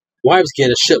 Wives get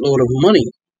a shitload of money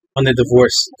when they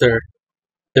divorce their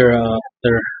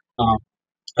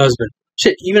husband.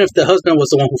 Shit, even if the husband was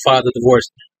the one who filed the divorce,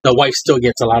 the wife still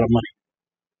gets a lot of money.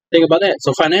 Think about that.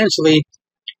 So financially,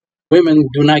 women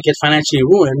do not get financially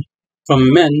ruined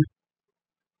from men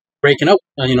breaking up,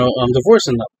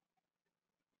 divorcing them.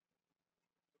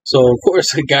 So of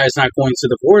course, a guy's not going to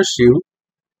divorce you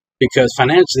because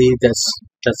financially,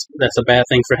 that's a bad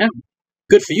thing for him.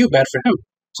 Good for you, bad for him.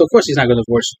 So of course, he's not going to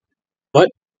divorce you. But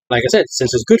like I said,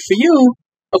 since it's good for you,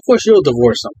 of course you'll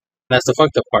divorce him. That's the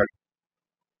fucked up part.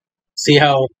 See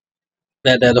how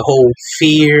that the whole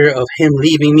fear of him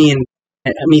leaving me and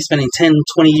me spending 10,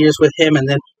 20 years with him, and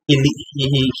then he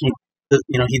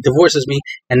divorces me,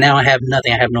 and now I have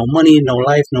nothing. I have no money, no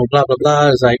life, no blah blah blah.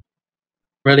 It's like,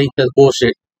 really? That's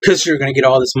bullshit. Because you're gonna get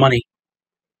all this money,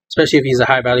 especially if he's a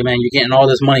high value man. You're getting all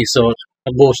this money, so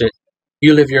that's bullshit.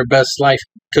 You live your best life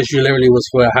because you literally was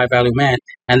for a high value man,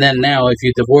 And then now, if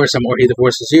you divorce him or he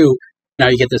divorces you, now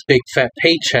you get this big fat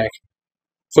paycheck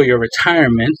for your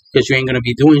retirement because you ain't going to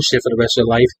be doing shit for the rest of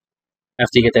your life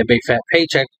after you get that big fat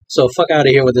paycheck. So fuck out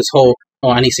of here with this whole,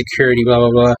 oh, I need security, blah, blah,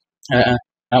 blah.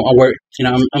 I work,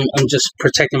 I'm just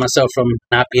protecting myself from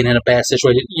not being in a bad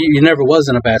situation. You never was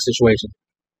in a bad situation.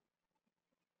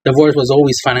 Divorce was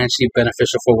always financially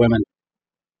beneficial for women.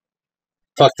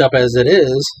 Fucked up as it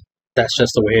is, that's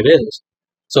just the way it is.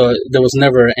 So there was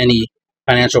never any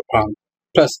financial problem.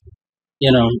 Plus,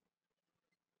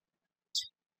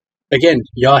 again,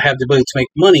 y'all have the ability to make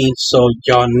money, so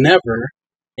y'all never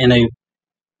in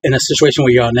a situation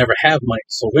where y'all never have money.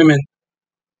 So women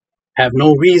have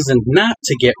no reason not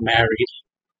to get married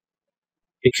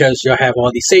because y'all have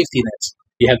all these safety nets.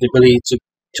 You have the ability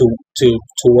to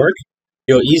work.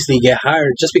 You'll easily get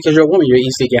hired just because you're a woman. You'll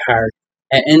easily get hired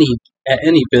at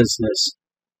any business,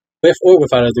 with or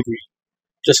without a degree.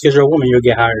 Just because you're a woman, you'll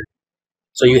get hired.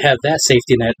 So you have that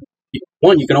safety net.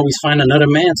 One, you can always find another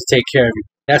man to take care of you.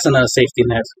 That's another safety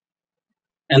net.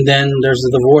 And then there's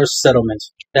the divorce settlement.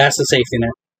 That's a safety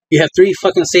net. You have 3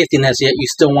 fucking safety nets, yet you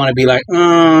still want to be like,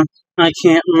 I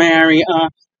can't marry,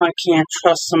 I can't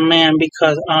trust a man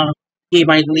because he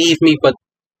might leave me. But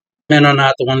men are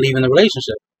not the one leaving the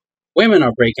relationship. Women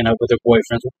are breaking up with their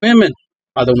boyfriends. Women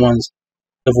are the ones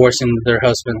divorcing their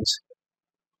husbands.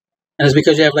 And it's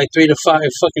because you have like 3 to 5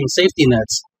 fucking safety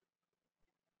nets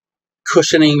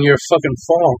cushioning your fucking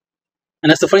fall. And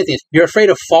that's the funny thing. You're afraid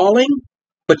of falling,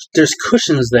 but there's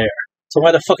cushions there. So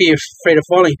why the fuck are you afraid of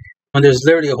falling when there's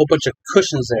literally a whole bunch of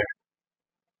cushions there?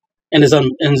 And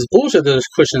it's bullshit that there's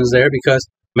cushions there because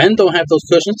men don't have those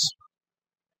cushions.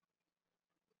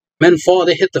 Men fall,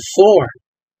 they hit the floor.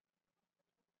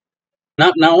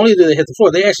 Not only do they hit the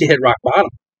floor, they actually hit rock bottom.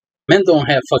 Men don't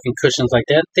have fucking cushions like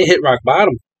that. They hit rock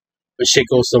bottom when shit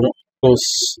goes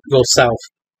south.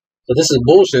 So this is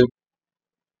bullshit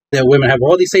that women have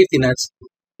all these safety nets,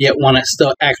 yet want to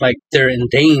still act like they're in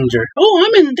danger. Oh,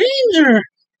 I'm in danger.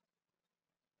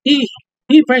 He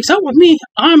breaks up with me.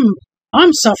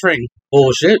 I'm suffering.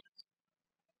 Bullshit.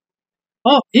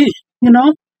 Oh, because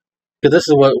this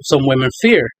is what some women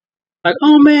fear. Like,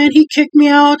 oh man, he kicked me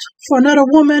out for another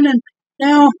woman, and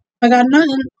now I got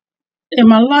nothing in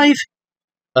my life.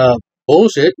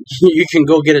 Bullshit. You can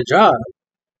go get a job,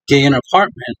 get an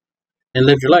apartment, and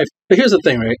live your life. But here's the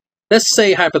thing, right? Let's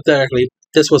say hypothetically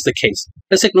this was the case.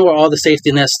 Let's ignore all the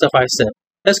safety net stuff I said.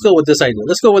 Let's go with this idea.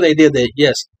 Let's go with the idea that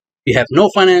yes, you have no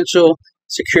financial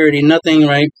security, nothing,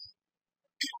 right?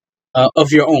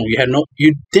 Of your own.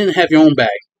 You didn't have your own bag,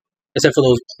 except for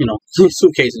those,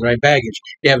 suitcases, right? Baggage.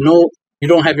 You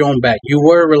don't have your own bag. You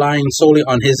were relying solely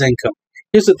on his income.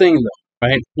 Here's the thing, though,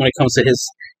 right? When it comes to his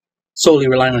solely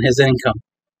relying on his income,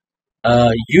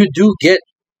 you do get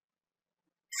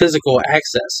physical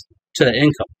access to the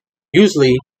income.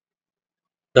 Usually,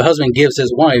 the husband gives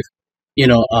his wife, I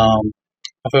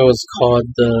forget what's called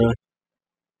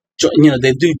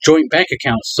they do joint bank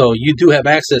accounts, so you do have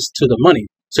access to the money.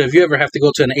 So if you ever have to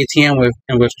go to an ATM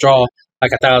and withdraw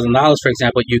like $1,000, for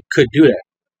example, you could do that.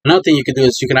 Another thing you could do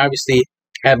is you can obviously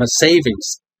have a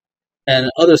savings and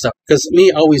other stuff. Because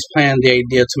me, I always plan the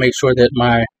idea to make sure that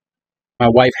my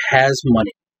wife has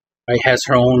money, right? Has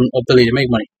her own ability to make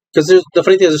money. Because the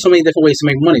funny thing is, there's so many different ways to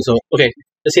make money. So okay,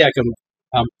 let's see how I can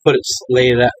lay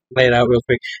it out real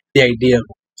quick. The idea.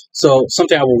 So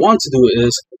something I would want to do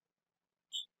is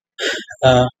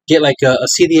get like a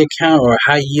CD account or a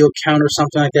high yield account or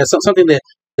something like that. Something that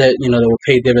will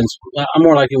pay dividends. I'm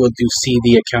more likely would do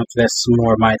CD account. That's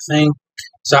more my thing.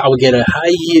 So I would get a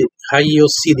high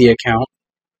yield CD account.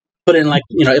 Put in like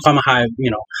if I'm a high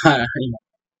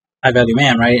value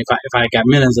man, right? If I got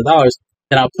millions of dollars,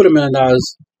 then I'll put $1 million.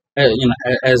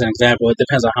 As an example, it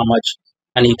depends on how much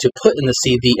I need to put in the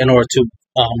CD in order to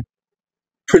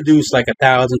produce like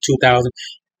 $1,000, $2,000,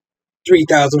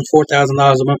 $3,000, $4,000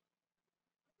 a month.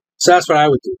 So that's what I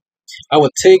would do. I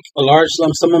would take a large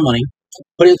lump sum of money,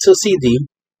 put it into a CD,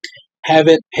 have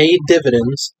it pay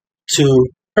dividends to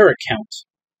her account.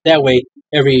 That way,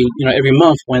 every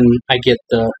month when I get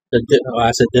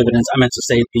I said dividends, I meant to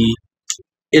say the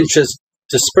interest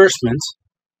disbursements,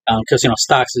 because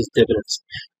stocks is dividends.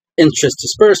 Interest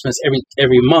disbursements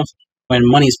every month when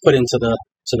money's put into the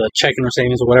checking or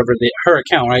savings or whatever her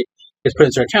account, right, is put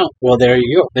into her account. Well, there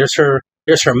you go. There's her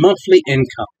monthly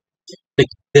income.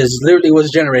 This literally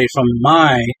was generated from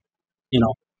my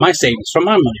savings, from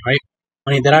my money, right?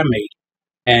 Money that I made.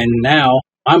 And now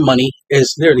my money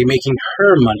is literally making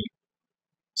her money.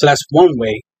 So that's one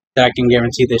way that I can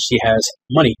guarantee that she has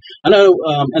money. I know,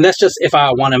 and that's just if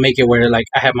I want to make it where like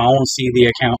I have my own CD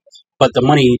account, but the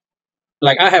money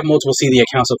like I have multiple CD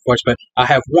accounts, of course, but I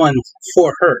have one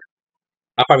for her.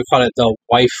 I probably call it the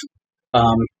wife,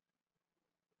 um,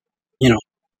 you know,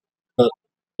 the,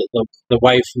 the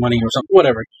wife money or something,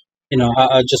 whatever.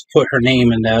 I just put her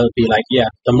name, and that would be like, yeah,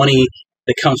 the money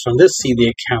that comes from this CD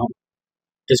account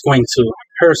is going to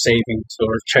her savings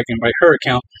or checking by her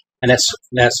account, and that's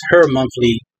her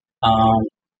monthly allowance,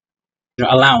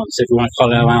 if you want to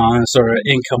call it allowance or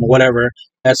income or whatever.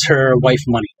 That's her wife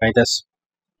money, right? That's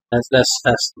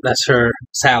her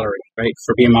salary, right,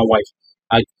 for being my wife.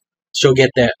 I She'll get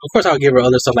that. Of course, I'll give her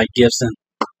other stuff like gifts and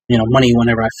money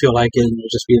whenever I feel like it. And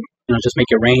just be just make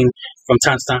it rain from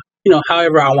time to time.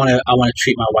 However I want to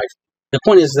treat my wife. The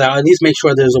point is that I at least make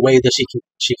sure there's a way that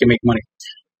she can make money.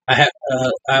 I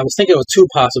was thinking of two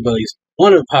possibilities.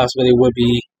 One of the possibility would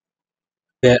be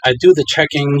that I do the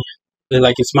checking,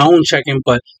 like it's my own checking,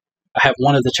 but I have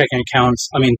one of the checking accounts.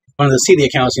 I mean, one of the CD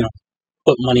accounts,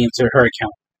 put money into her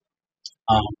account.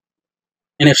 Um,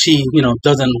 and if she,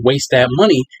 doesn't waste that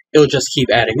money, it'll just keep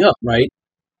adding up, right?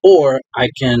 Or I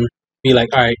can be like,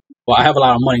 all right, well, I have a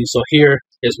lot of money, so here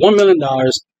is $1 million.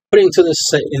 Put it into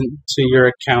your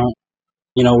account,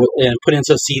 and put it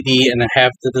into a CD, and then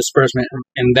have the disbursement,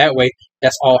 and that way,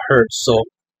 that's all hers. So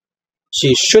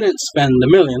she shouldn't spend the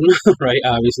million, right?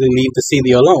 Obviously, leave the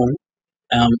CD alone,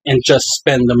 and just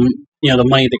spend the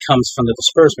money that comes from the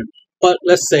disbursement. But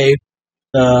let's say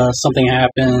something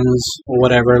happens or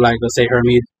whatever, like let's say her and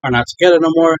me are not together no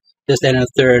more, this, that, and the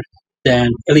third, then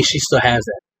at least she still has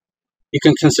that. You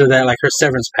can consider that like her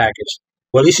severance package.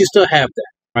 Well, at least you still have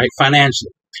that, right?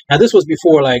 Financially. Now, this was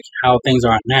before like how things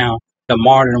are now, the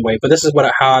modern way. But this is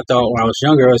how I thought when I was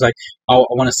younger. I was like, I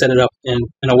want to set it up in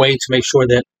a way to make sure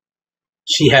that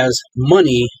she has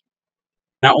money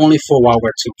not only for while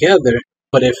we're together,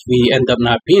 but if we end up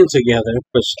not being together,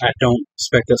 which I don't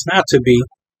expect us not to be,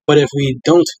 but if we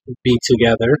don't be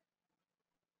together,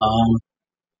 um,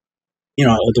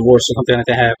 a divorce or something like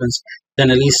that happens, then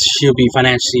at least she'll be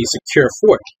financially secure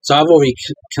for it. So I've already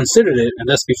considered it, and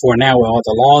that's before now with all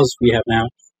the laws we have now,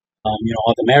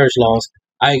 all the marriage laws.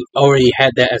 I already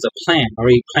had that as a plan,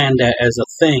 already planned that as a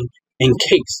thing in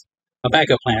case, a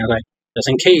backup plan, like just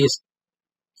in case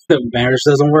the marriage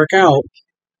doesn't work out,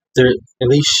 at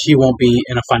least she won't be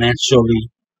in a financially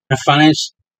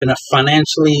I'm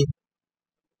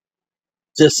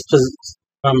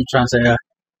trying to say,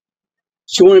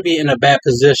 she won't be in a bad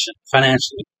position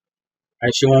financially.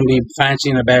 Right? She won't be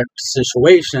financially in a bad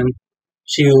situation.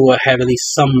 She will have at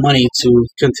least some money to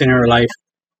continue her life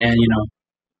and,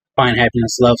 find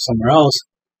happiness, love somewhere else.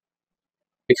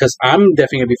 Because I'm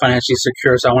definitely going to be financially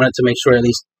secure, so I wanted to make sure at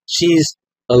least she's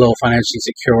a little financially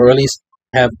secure, or at least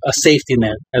have a safety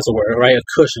net, as it were, right? A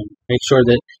cushion. Make sure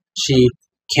that she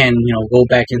can, go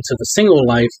back into the single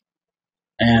life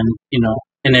and,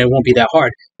 and it won't be that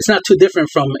hard. It's not too different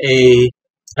from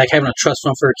like having a trust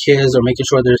fund for kids, or making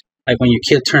sure there's, like when your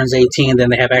kid turns 18, then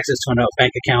they have access to a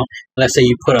bank account. Let's say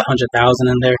you put 100,000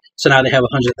 in there, so now they have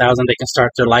 100,000 they can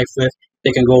start their life with.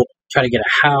 They can go try to get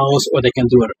a house, or they can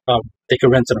do it. They can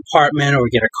rent an apartment or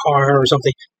get a car or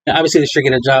something. Now, obviously, they should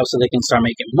get a job so they can start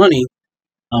making money.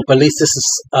 But at least this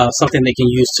is something they can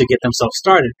use to get themselves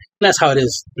started. And that's how it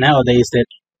is nowadays. That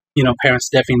parents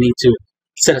definitely need to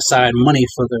set aside money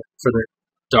for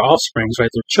their offsprings, right?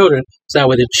 Their children, so that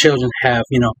way their children have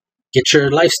get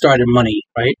your life started money,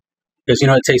 right? Because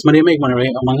it takes money to make money, right?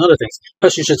 Among other things.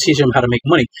 Plus, you should teach them how to make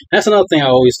money. That's another thing I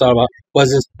always thought about,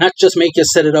 was is not just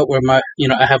set it up where I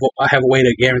have a way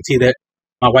to guarantee that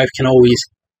my wife can always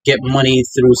get money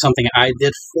through something I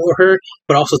did for her,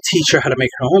 but also teach her how to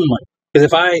make her own money. Because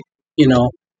if I,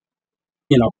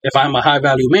 if I'm a high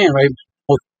value man, right,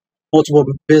 multiple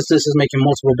businesses making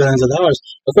multiple billions of dollars,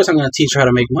 of course I'm going to teach her how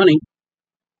to make money.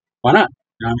 Why not?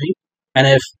 You know what I mean? And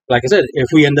if, like I said, if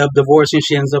we end up divorcing,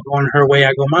 she ends up on her way, I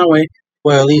go my way.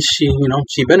 Well, at least she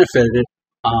benefited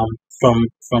from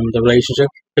the relationship,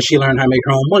 because she learned how to make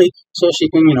her own money, so she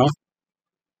can go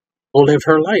live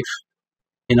her life.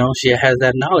 She has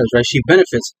that knowledge, right? She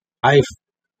benefits. I've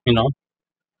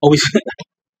always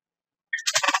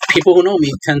people who know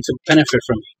me tend to benefit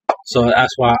from me, so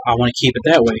that's why I want to keep it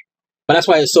that way. But that's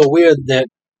why it's so weird that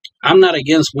I'm not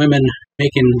against women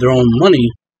making their own money.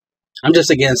 I'm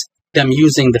just against them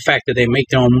using the fact that they make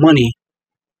their own money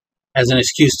as an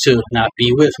excuse to not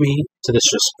be with me, to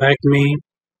disrespect me,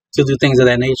 to do things of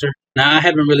that nature. Now, I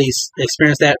haven't really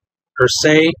experienced that per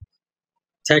se.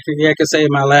 Technically, I could say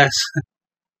my last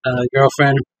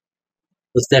girlfriend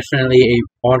was definitely a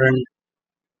modern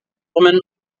woman,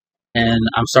 and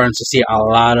I'm starting to see a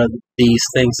lot of these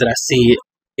things that I see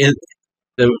in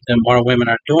the modern women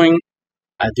are doing.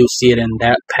 I do see it in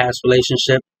that past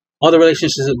relationship. All the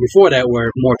relationships before that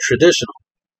were more traditional.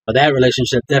 But that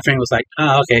relationship definitely was like,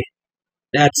 okay,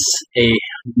 that's a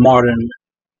modern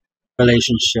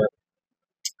relationship.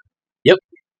 Yep,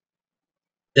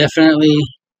 definitely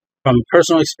from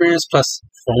personal experience, plus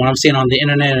from what I'm seeing on the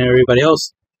internet and everybody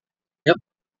else. Yep,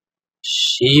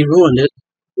 she ruined it.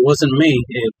 It wasn't me.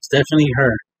 It was definitely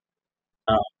her.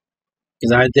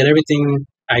 Because I did everything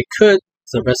I could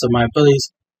to the best of my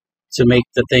abilities to make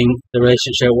the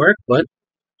relationship work. But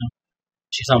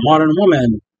she's a modern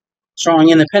woman,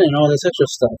 strong, independent, all this extra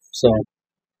stuff. So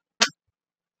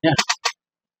yeah,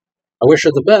 I wish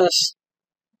her the best.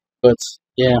 But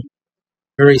yeah,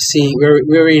 we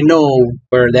already know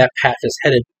where that path is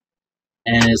headed,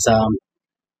 and it's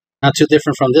not too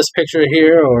different from this picture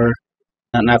here, or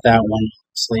not that one.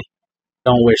 Honestly,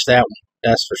 don't wish that one.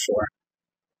 That's for sure.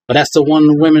 But that's the one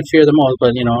women fear the most.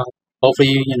 But hopefully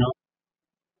you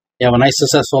have a nice,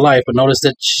 successful life. But notice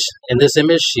that in this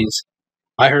image, she's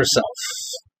by herself.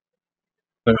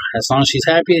 But as long as she's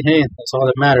happy, hey, that's all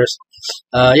that matters.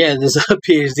 Yeah, this is a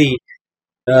PhD.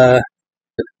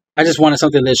 I just wanted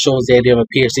something that shows the idea of a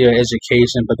PhD or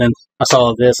education. But then I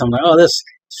saw this. I'm like, oh, this is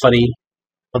funny.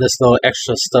 All this little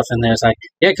extra stuff in there. It's like,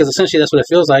 yeah, because essentially that's what it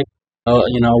feels like. A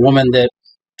woman that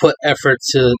put effort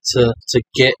to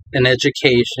get an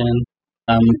education,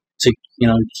 to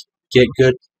get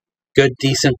good,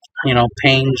 decent,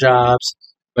 paying jobs,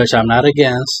 which I'm not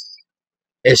against.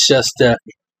 It's just the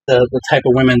type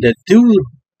of women that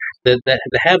that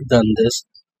have done this,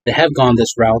 that have gone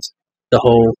this route, the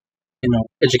whole,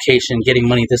 education, getting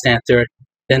money, this, that, third.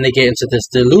 Then they get into this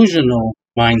delusional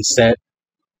mindset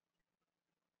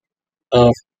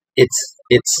of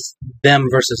it's them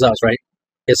versus us, right?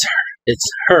 It's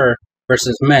her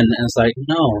versus men, and it's like,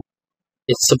 no,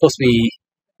 it's supposed to be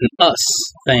an us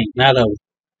thing, not a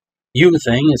you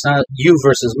thing. It's not you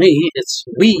versus me. It's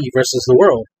we versus the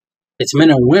world. It's men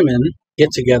and women get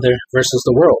together versus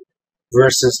the world,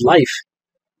 versus life,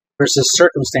 versus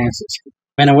circumstances.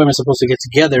 Men and women are supposed to get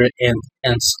together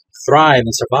and thrive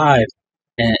and survive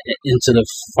and into the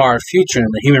far future,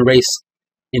 and the human race,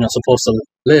 supposed to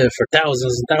live for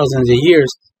thousands and thousands of years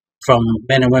from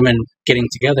men and women getting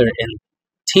together in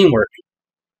teamwork,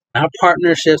 not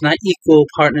partnerships, not equal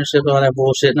partnerships, all that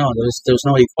bullshit. No, there's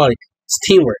no equality. It's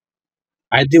teamwork.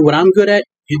 I do what I'm good at,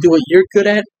 you do what you're good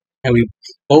at, and we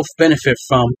both benefit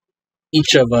from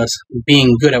each of us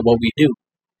being good at what we do.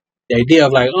 The idea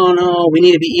of like, oh no, we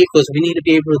need to be equals, we need to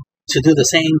be able to do the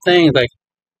same thing. Like,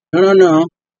 no.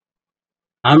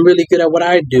 I'm really good at what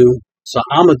I do, so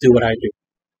I'm gonna do what I do.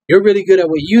 You're really good at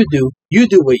what you do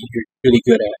what you're really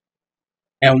good at.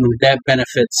 And that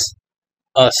benefits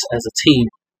us as a team.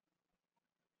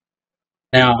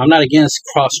 Now, I'm not against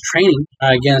cross-training,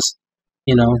 not against,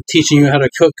 teaching you how to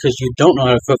cook because you don't know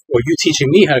how to cook, or you teaching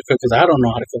me how to cook because I don't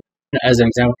know how to cook. As an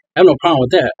example, I have no problem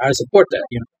with that. I support that.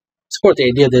 Support the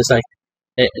idea that it's like,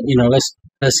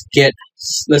 let's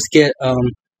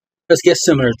get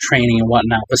similar training and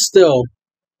whatnot, but still,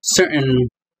 certain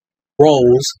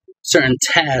roles, certain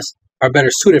tasks are better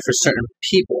suited for certain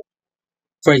people.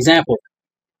 For example,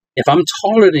 if I'm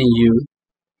taller than you,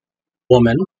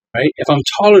 woman, right? If I'm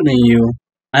taller than you,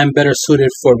 I'm better suited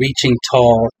for reaching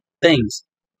tall things,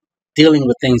 dealing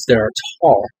with things that are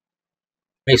tall.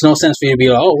 Makes no sense for you to be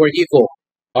like, oh, we're equal.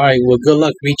 All right, well, good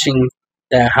luck reaching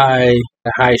that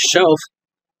high shelf,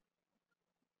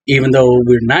 even though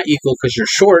we're not equal because you're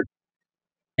short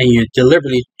and you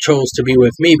deliberately chose to be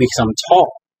with me because I'm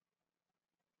tall.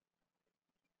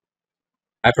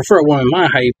 I prefer a woman my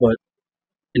height, but,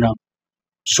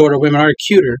 shorter women are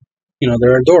cuter.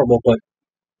 They're adorable, but,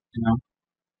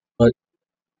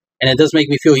 and it does make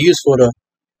me feel useful to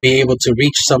be able to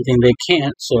reach something they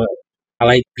can't, so I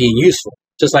like being useful.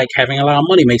 Just like having a lot of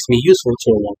money makes me useful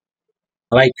to a woman.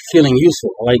 I like feeling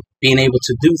useful. I like being able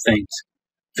to do things,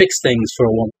 fix things for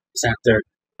a woman. It's not there.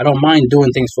 I don't mind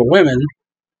doing things for women,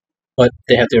 but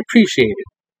they have to appreciate it.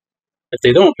 If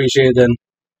they don't appreciate it, then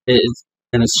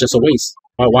it's just a waste.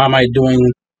 Why am I doing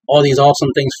all these awesome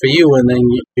things for you, and then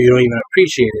you don't even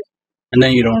appreciate it? And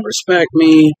then you don't respect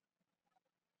me.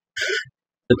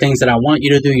 The things that I want you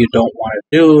to do, you don't want to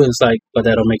do. It's like, but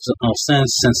that don't make no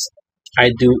sense since I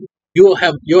do. You'll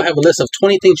have a list of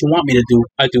 20 things you want me to do.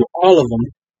 I do all of them.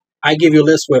 I give you a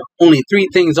list with only 3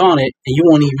 things on it, and you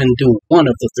won't even do one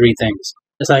of the 3 things.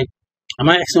 It's like, I'm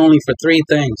asking only for 3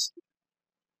 things.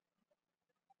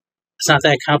 It's not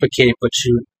that complicated, but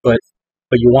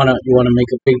you wanna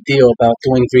make a big deal about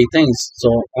doing 3 things. So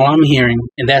all I'm hearing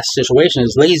in that situation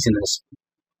is laziness.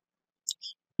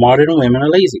 Modern women are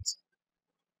lazy.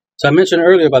 So I mentioned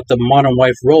earlier about the modern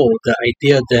wife role, the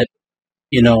idea that,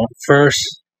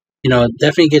 first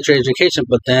Definitely get your education,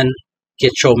 but then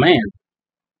get your man,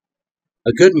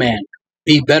 a good man.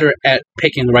 Be better at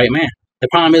picking the right man. The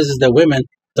problem is that women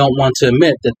don't want to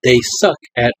admit that they suck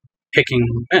at picking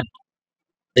men.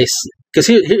 Because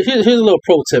here's a little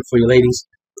pro tip for you ladies.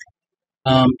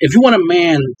 If you want a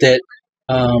man that,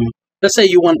 let's say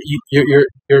you want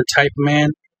your type of man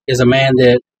is a man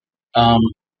that um,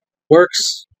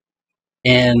 works,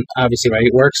 and obviously, right,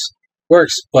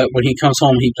 works, but when he comes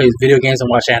home, he plays video games and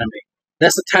watch anime.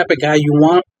 That's the type of guy you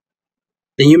want.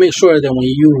 Then you make sure that when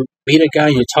you meet a guy,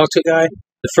 you talk to a guy,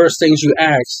 the first things you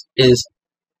ask is,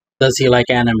 does he like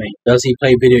anime? Does he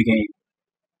play video games?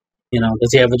 Does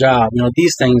he have a job?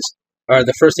 These things are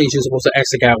the first things you're supposed to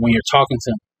ask a guy when you're talking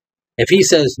to him. If he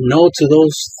says no to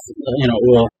those,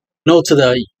 no to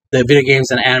the video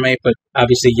games and anime, but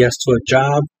obviously yes to a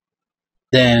job,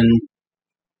 then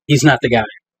he's not the guy.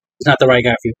 He's not the right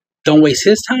guy for you. Don't waste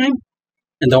his time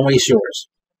and don't waste yours.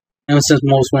 And since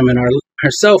most women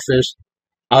are selfish,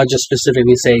 I'll just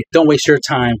specifically say, don't waste your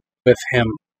time with him,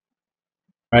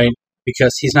 right?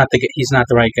 Because he's not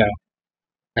the right guy.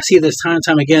 I see this time and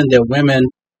time again that women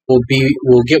will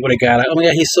get with a guy like, oh my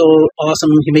god, he's so awesome,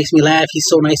 he makes me laugh, he's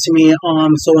so nice to me, oh,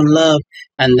 I'm so in love,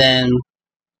 and then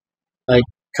like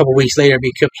a couple weeks later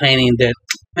be complaining that,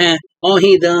 man, all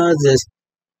he does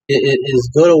is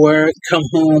go to work, come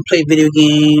home, play video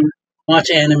game, watch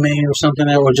anime or something,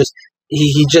 or just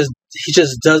he just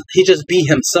be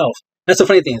himself. That's the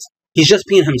funny thing is, he's just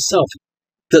being himself,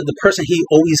 the person he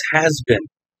always has been.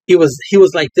 He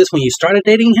was like this when you started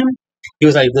dating him. He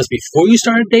was like this before you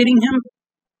started dating him.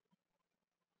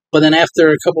 But then after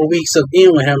a couple of weeks of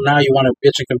being with him, now you want to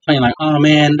bitch and complain like, oh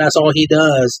man, that's all he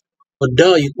does. Well,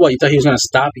 duh, you thought he was going to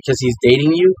stop because he's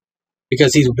dating you?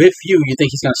 Because he's with you, you think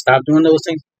he's going to stop doing those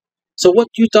things? So what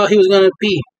you thought he was going to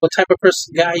be? What type of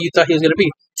guy you thought he was going to be?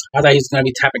 I thought he was going to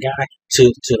be the type of guy to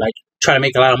like try to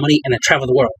make a lot of money and then travel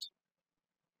the world.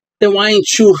 Then why ain't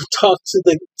you talk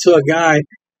to a guy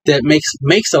that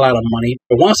makes a lot of money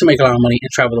or wants to make a lot of money and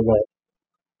travel the world?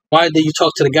 Why did you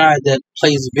talk to the guy that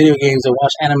plays video games and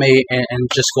watch anime and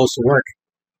just goes to work?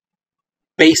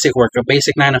 Basic work, a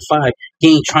basic 9 to 5.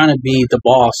 He ain't trying to be the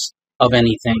boss of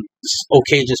anything. It's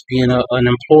okay just being an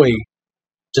employee,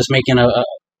 just making a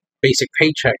basic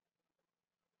paycheck.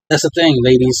 That's the thing,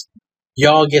 ladies.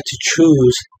 Y'all get to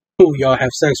choose who y'all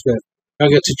have sex with. Y'all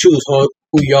get to choose who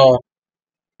y'all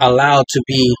allow to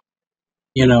be,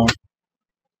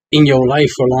 in your life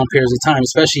for long periods of time,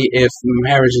 especially if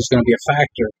marriage is going to be a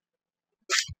factor.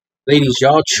 Ladies,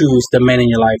 y'all choose the men in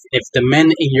your life. If the men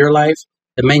in your life,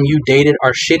 the men you dated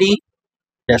are shitty,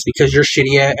 that's because you're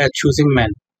shitty at choosing men.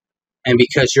 And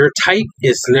because your type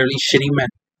is literally shitty men.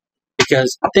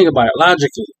 Because think about it,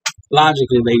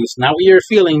 logically, ladies, not with your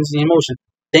feelings and emotion.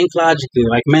 Think logically,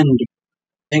 like men do.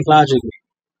 Think logically.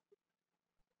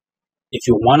 If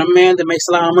you want a man that makes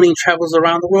a lot of money and travels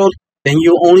around the world, then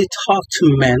you only talk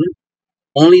to men,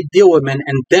 only deal with men,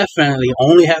 and definitely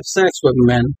only have sex with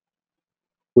men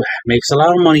who makes a lot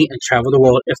of money and travel the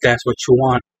world if that's what you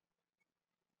want.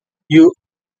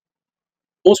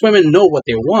 Most women know what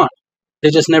they want. They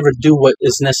just never do what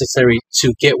is necessary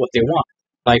to get what they want.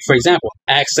 Like, for example,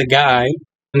 ask a guy,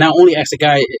 not only ask a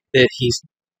guy that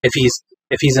if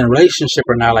he's in a relationship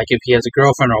or not, like if he has a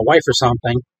girlfriend or a wife or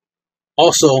something,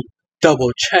 also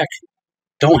double check.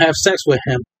 Don't have sex with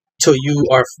him till you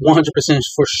are 100%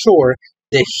 for sure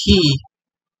that he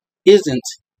isn't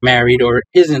married or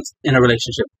isn't in a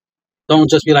relationship. Don't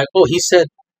just be like, oh, he said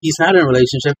he's not in a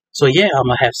relationship, so yeah, I'm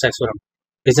going to have sex with him.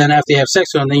 Because then after you have sex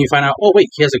with him, then you find out, oh, wait,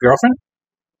 he has a girlfriend?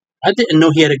 I didn't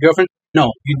know he had a girlfriend.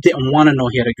 No, you didn't want to know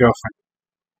he had a girlfriend.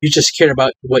 You just cared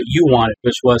about what you wanted,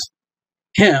 which was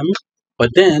him. But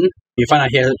then you find out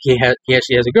he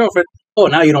actually has a girlfriend. Oh,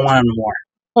 now you don't want him anymore.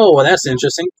 Oh, well, that's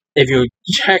interesting. If you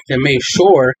checked and made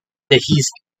sure that he's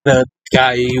the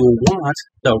guy you want,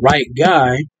 the right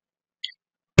guy,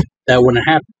 that wouldn't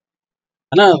happen.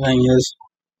 Another thing is,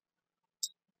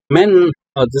 men.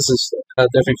 Oh, this is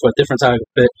definitely for a different topic,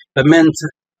 but men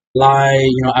lie.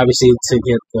 Obviously to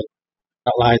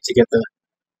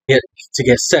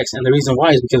get sex, and the reason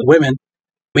why is because women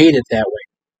made it that way.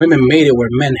 Women made it where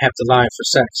men have to lie for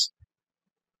sex.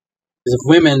 Because if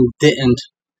women didn't,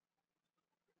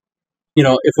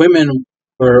 if women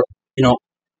were,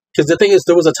 because the thing is,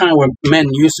 there was a time where men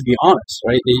used to be honest,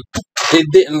 right? They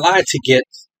didn't lie to get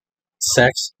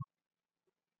sex.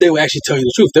 They would actually tell you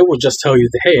the truth. They would just tell you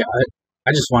that, hey,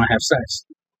 I just want to have sex.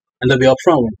 And they'll be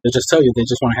upfront with it. They'll just tell you they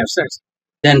just want to have sex.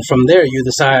 Then from there, you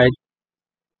decide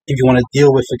if you want to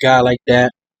deal with a guy like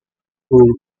that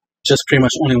who just pretty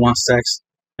much only wants sex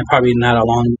and probably not a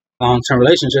long-term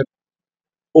relationship,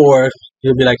 or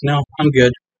you'll be like, no, I'm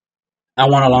good. I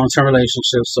want a long-term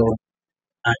relationship, so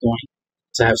I'm going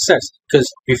to have sex. Because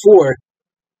before,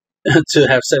 to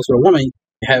have sex with a woman,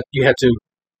 you had to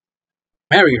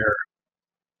marry her.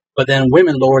 But then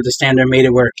women lowered the standard, made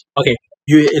it where, okay,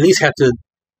 you at least have to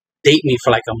date me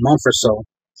for like a month or so.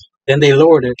 Then they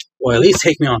lowered it, or at least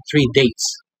take me on 3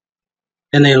 dates.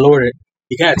 Then they lowered it,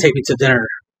 you gotta take me to dinner.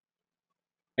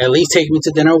 At least take me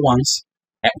to dinner once.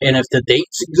 And if the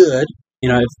date's good,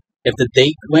 if the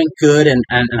date went good and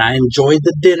I enjoyed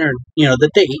the dinner, the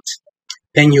date,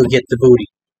 then you'll get the booty.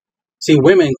 See,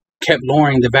 women kept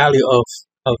lowering the value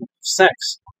of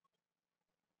sex.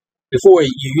 Before, you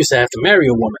used to have to marry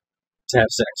a woman to have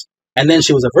sex. And then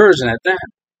she was a virgin at that.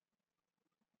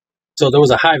 So there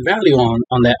was a high value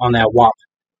on that WAP.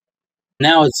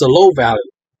 Now it's a low value.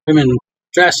 Women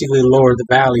drastically lower the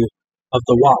value of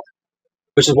the WAP,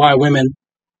 which is why women,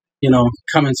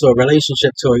 come into a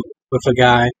relationship with a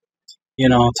guy,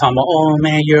 talking about, oh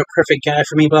man, you're a perfect guy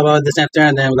for me, blah blah, this and that,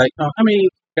 and then like, oh, how many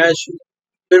guys you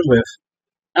been with?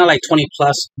 Not like 20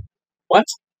 plus. What?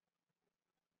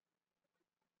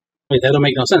 Wait, that don't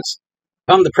make no sense.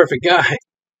 If I'm the perfect guy,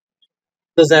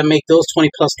 does that make those 20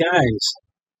 plus guys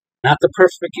not the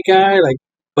perfect guy? Like,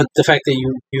 but the fact that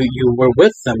you were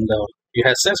with them though, you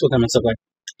had sex with them and stuff, like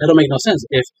that don't make no sense.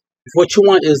 If what you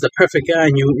want is the perfect guy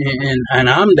and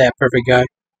I'm that perfect guy,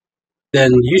 then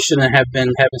you shouldn't have been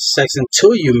having sex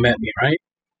until you met me, right?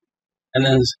 And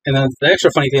then the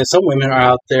extra funny thing is some women are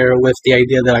out there with the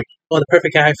idea that like, oh, the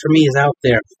perfect guy for me is out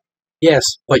there. Yes,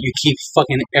 but you keep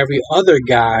fucking every other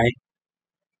guy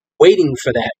waiting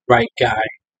for that right guy.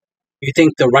 You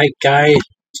think the right guy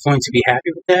is going to be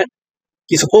happy with that?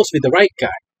 He's supposed to be the right guy.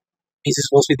 He's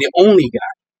supposed to be the only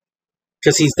guy.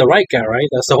 Because he's the right guy, right?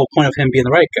 That's the whole point of him being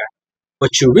the right guy.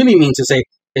 What you really mean to say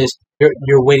is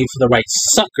you're waiting for the right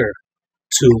sucker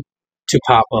to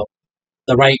pop up.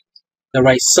 The right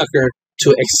sucker to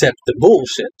accept the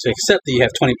bullshit. To accept that you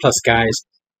have 20 plus guys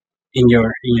in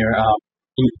your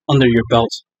under your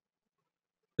belt.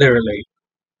 Literally.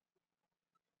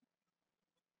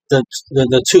 The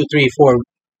 2, 3, 4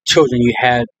 children you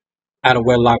had out of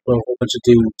wedlock with a whole bunch of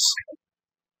dudes.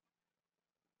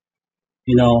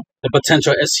 The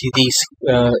potential STD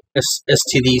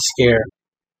scare.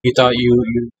 You thought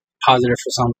you positive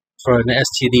for an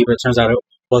STD, but it turns out it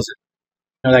wasn't.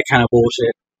 That kind of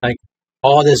bullshit. Like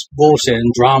all this bullshit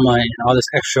and drama and all this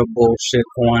extra bullshit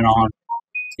going on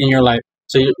in your life.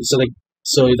 So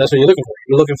that's what you're looking for.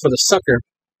 You're looking for the sucker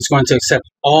who's going to accept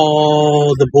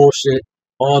all the bullshit,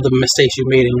 all the mistakes you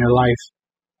made in your life,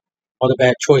 all the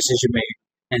bad choices you made,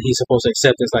 and he's supposed to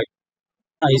accept it. It's like,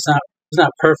 no, he's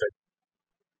not perfect.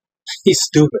 He's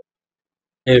stupid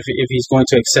if he's going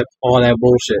to accept all that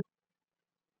bullshit.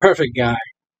 Perfect guy.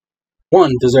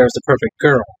 One deserves the perfect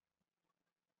girl.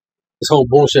 This whole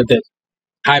bullshit that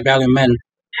high value men,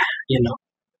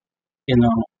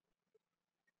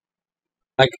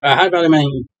 like a high value man,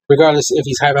 regardless if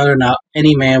he's high value or not,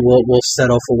 any man will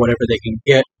settle for whatever they can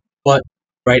get. But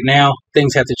right now,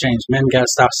 things have to change. Men gotta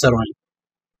stop settling.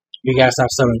 We gotta stop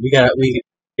settling.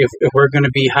 If we're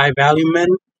gonna be high value men,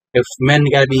 if men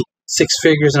gotta be 6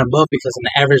 figures and above, because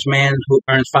an average man who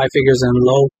earns 5 figures and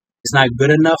low is not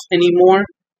good enough anymore.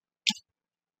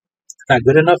 Not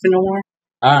good enough anymore.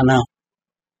 I don't know.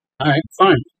 All right,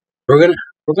 fine. We're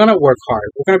gonna work hard.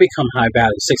 We're gonna become high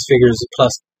value, 6 figures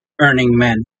plus earning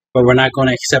men, but we're not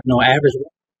gonna accept no average.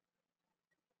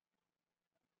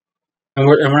 And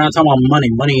we're not talking about money.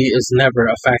 Money is never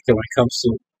a factor when it comes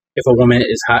to if a woman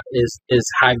is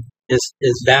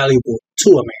valuable to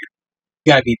a man.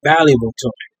 You gotta be valuable to a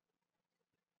man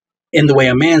in the way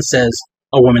a man says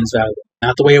a woman's valuable,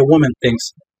 not the way a woman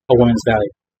thinks a woman's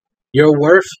valuable. Your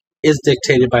worth is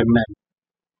dictated by men.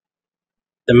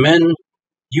 The men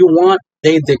you want,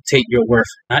 they dictate your worth,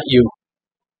 not you.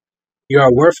 You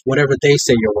are worth whatever they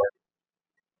say you're worth,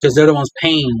 because they're the ones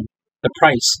paying the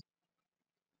price.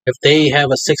 If they have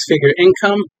a 6-figure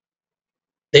income,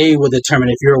 they will determine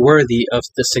if you're worthy of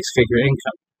the 6-figure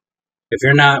income. If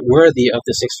you're not worthy of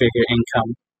the 6-figure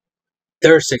income,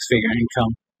 their 6-figure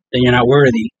income, then you're not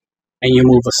worthy, and you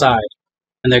move aside.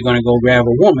 And they're going to go grab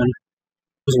a woman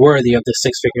who's worthy of the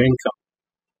 6-figure income.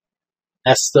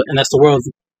 That's the world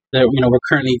that we're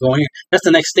currently going. That's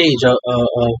the next stage of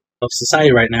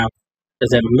society right now, is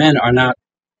that men are not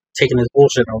taking this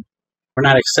bullshit on. We're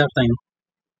not accepting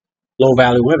low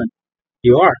value women.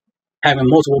 You are having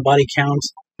multiple body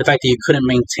counts. The fact that you couldn't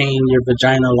maintain your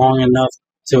vagina long enough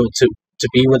to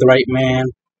be with the right man,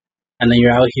 and then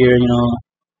you're out here,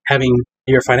 having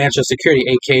your financial security,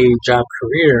 aka job,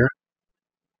 career,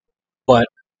 but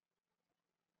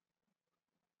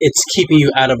it's keeping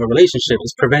you out of a relationship.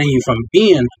 It's preventing you from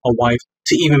being a wife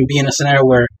to even be in a scenario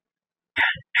where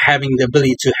having the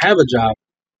ability to have a job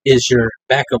is your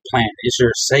backup plan, is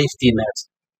your safety net.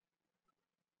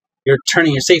 You're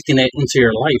turning your safety net into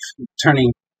your life,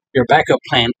 turning your backup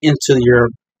plan into your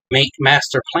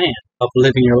master plan of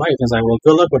living your life. It's like, well,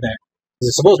 good luck with that.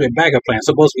 It's supposed to be a backup plan. It's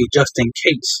supposed to be just in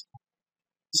case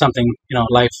something,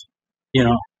 life,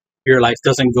 your life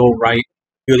doesn't go right.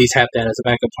 You at least have that as a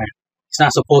backup plan. It's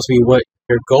not supposed to be what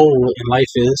your goal in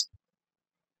life is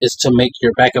to make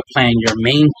your backup plan your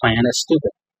main plan. That's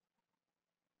stupid.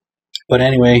 But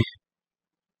anyway,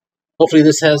 hopefully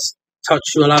this has taught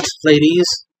you a lot, ladies.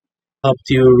 Helped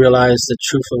you realize the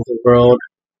truth of the world,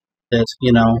 that,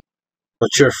 what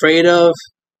you're afraid of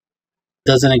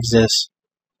doesn't exist.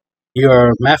 You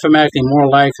are mathematically more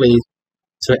likely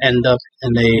to end up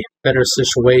in a better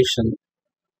situation.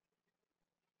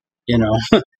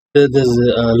 There's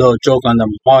a little joke on the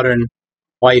modern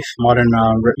wife, modern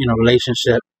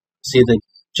relationship. See the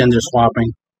gender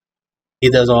swapping. He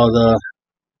does all the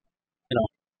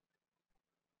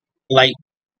light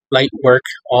work,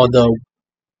 all the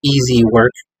easy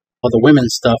work, all the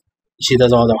women's stuff. She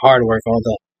does all the hard work, all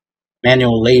the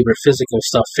manual labor, physical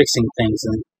stuff, fixing things,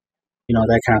 and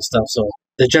that kind of stuff. So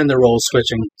the gender role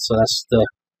switching. So that's the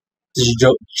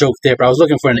joke there. But I was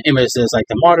looking for an image that's like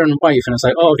the modern wife, and it's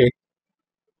like, oh, okay,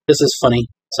 this is funny.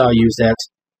 So I'll use that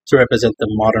to represent the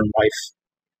modern wife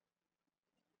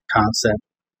concept.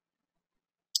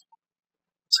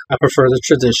 I prefer the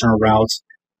traditional route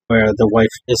where the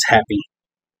wife is happy.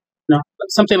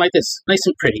 Something like this, nice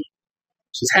and pretty.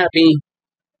 She's happy.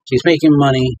 She's making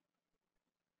money.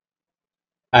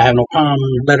 I have no problem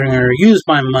letting her use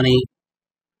my money,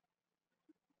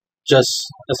 just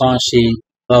as long as she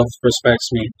loves, respects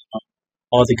me.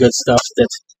 All the good stuff that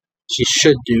she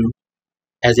should do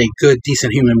as a good,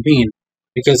 decent human being.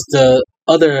 Because the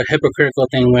other hypocritical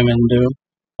thing women do,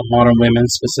 modern women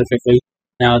specifically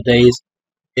nowadays,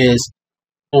 is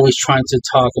always trying to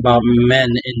talk about men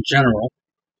in general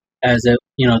as if,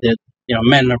 that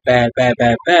men are bad,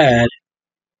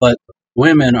 but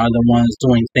women are the ones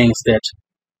doing things that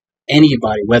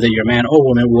anybody, whether you're man or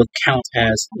woman, would count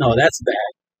as, no, that's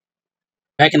bad.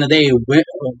 Back in the day,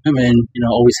 women,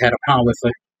 always had a problem with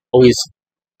it, always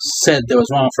said it was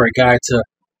wrong for a guy to,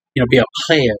 be a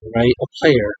player, right? A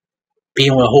player,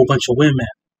 being with a whole bunch of women.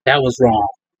 That was wrong.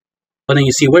 But then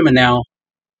you see women now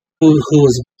who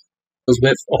was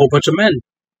with a whole bunch of men.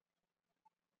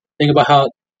 Think about how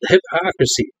the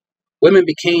hypocrisy. Women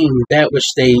became that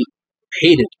which they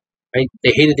hated, right?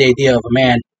 They hated the idea of a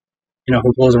man,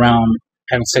 who goes around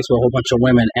having sex with a whole bunch of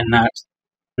women and not,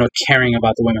 caring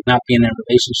about the women, not being in a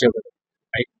relationship with them,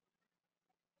 right?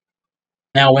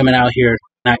 Now women out here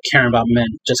not caring about men,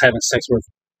 just having sex with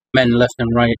men left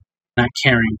and right, not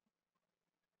caring.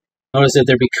 Notice that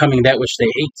they're becoming that which they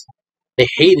hate. They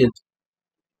hated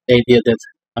the idea that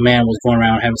a man was going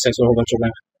around having sex with a whole bunch of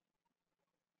women.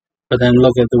 But then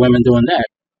look at the women doing that.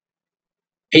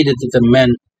 Hated that the men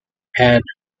had,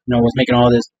 was making all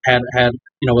this,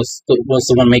 was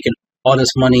the one making all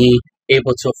this money,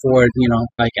 able to afford,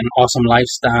 like an awesome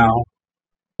lifestyle.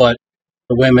 But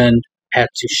the women had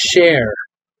to share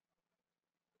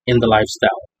in the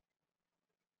lifestyle,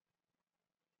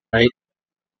 right?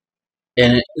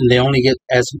 And they only get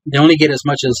as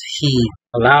much as he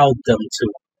allowed them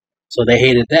to. So they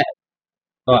hated that.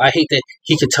 I hate that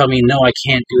he could tell me, no, I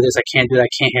can't do this, I can't do that, I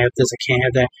can't have this, I can't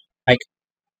have that. Like,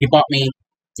 he bought me,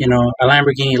 a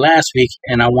Lamborghini last week,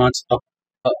 and I want a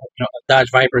Dodge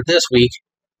Viper this week.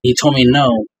 He told me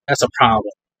no. That's a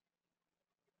problem,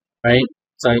 right?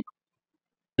 It's like,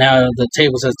 now the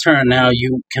tables have turned. Now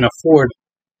you can afford,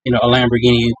 a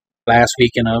Lamborghini last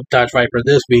week and a Dodge Viper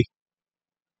this week,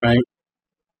 right?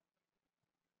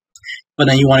 But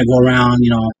then you want to go around,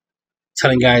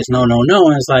 telling guys no, no, no,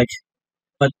 and it's like,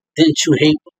 but didn't you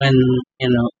hate when,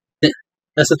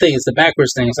 that's the thing, it's the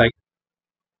backwards thing. It's like,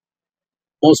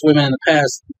 most women in the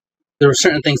past, there were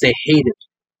certain things they hated.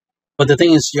 But the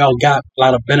thing is, y'all got a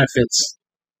lot of benefits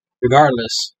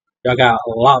regardless. Y'all got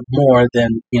a lot more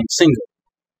than being single.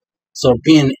 So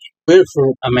being good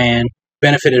for a man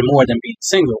benefited more than being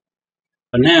single.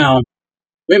 But now,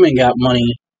 women got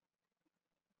money.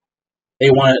 They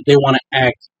want to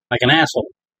act like an asshole,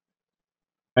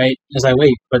 right? It's like,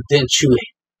 wait, but didn't you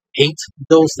hate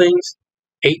those things?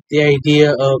 Hate the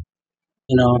idea of,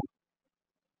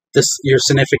 this your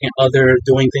significant other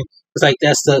doing things? It's like,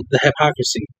 that's the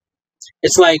hypocrisy.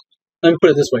 It's like, let me put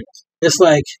it this way. It's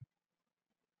like,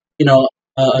 the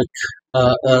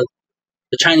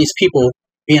Chinese people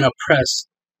being oppressed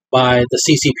by the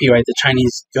CCP, right? The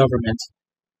Chinese government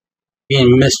being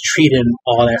mistreated and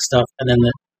all that stuff, and then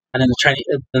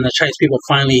the Chinese people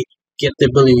finally get the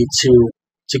ability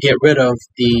to get rid of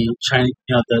the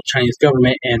Chinese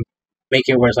government and make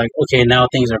it where it's like, okay, now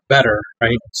things are better,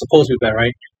 right? Supposed to be better,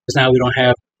 right? Because now we don't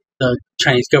have the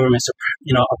Chinese government,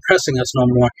 oppressing us no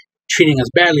more, treating us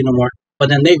badly no more. But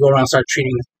then they go around and start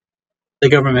treating the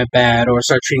government bad or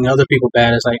start treating other people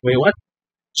bad. It's like, wait, what?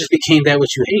 Just became that what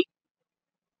you hate.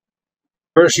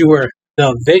 First, you were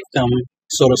the victim,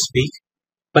 so to speak,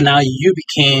 but now you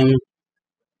became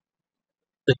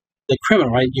the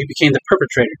criminal, right? You became the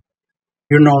perpetrator.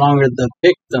 You're no longer the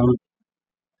victim.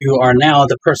 You are now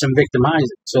the person victimizing.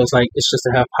 So it's like, it's just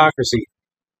a hypocrisy.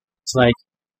 It's like,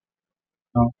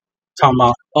 talking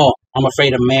about, oh, I'm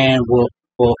afraid a man will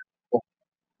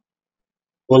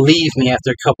will leave me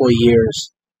after a couple of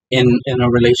years in a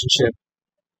relationship.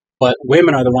 But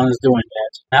women are the ones doing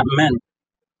that, not men.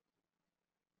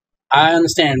 I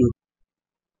understand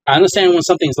when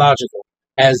something's logical,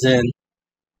 as in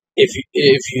if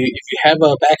you have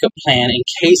a backup plan in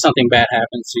case something bad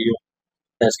happens to you,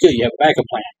 that's good. You have a backup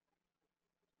plan.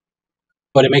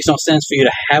 But it makes no sense for you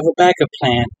to have a backup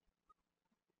plan,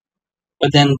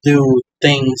 but then do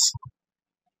things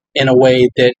in a way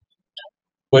that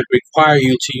would require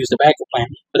you to use the backup plan.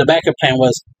 But the backup plan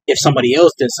was if somebody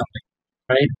else did something,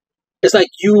 right? It's like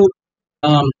you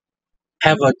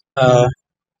have a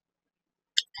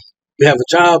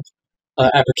job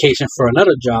application for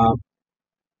another job.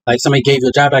 Like somebody gave you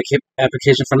a job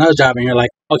application for another job, and you're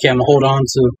like, okay, I'm gonna hold on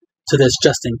to this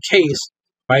just in case,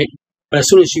 right? But as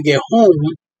soon as you get home,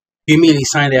 you immediately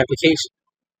sign the application.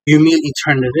 You immediately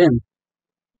turn it in,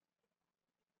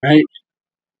 right?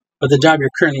 But the job you're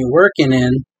currently working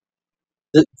in,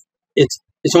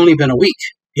 it's only been a week.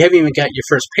 You haven't even got your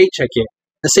first paycheck yet.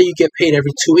 Let's say you get paid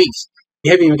every 2 weeks.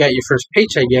 You haven't even got your first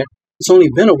paycheck yet. It's only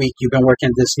been a week you've been working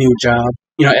this new job,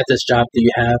 at this job that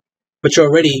you have, but you're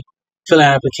already filling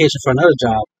out an application for another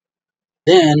job.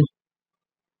 Then,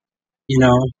 you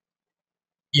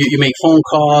make phone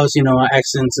calls,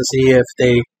 asking to see if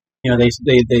they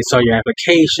saw your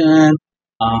application,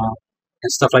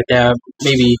 and stuff like that.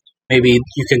 Maybe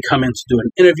you can come in to do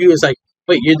an interview. It's like,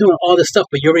 wait, you're doing all this stuff,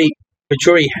 but you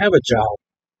already have a job,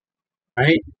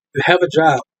 right? You have a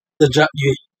job. The job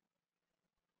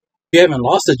you haven't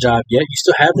lost a job yet. You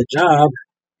still have the job.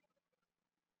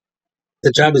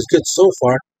 The job is good so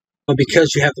far, but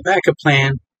because you have the backup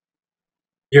plan,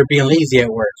 you're being lazy at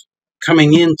work,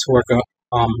 coming in to work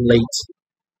late.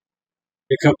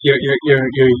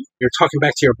 You're talking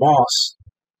back to your boss.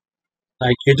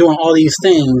 Like, you're doing all these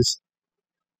things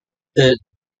that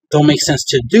don't make sense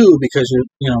to do because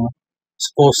you're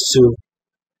supposed to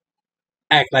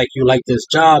act like you like this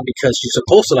job because you're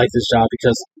supposed to like this job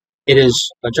because it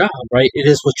is a job, right? It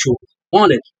is what you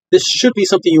wanted. This should be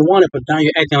something you wanted, but now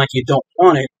you're acting like you don't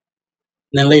want it.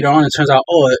 And then later on, it turns out,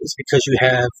 oh, it's because you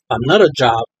have another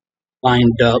job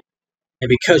lined up. And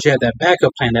because you have that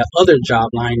backup plan, that other job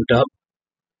lined up,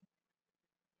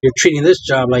 you're treating this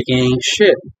job like it ain't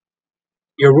shit.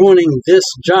 You're ruining this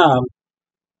job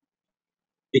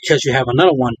because you have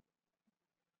another one.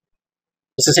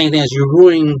 It's the same thing as you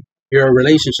ruining your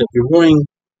relationship. You're ruining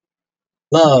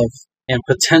love and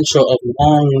potential of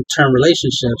long-term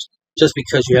relationships just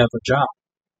because you have a job,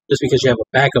 just because you have a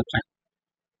backup plan,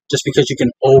 just because you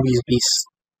can always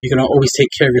take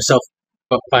care of yourself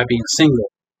by being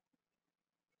single.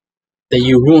 That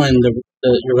you ruin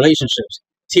your relationships.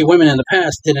 See, women in the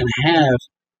past didn't have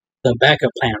the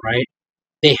backup plan, right?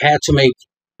 They had to make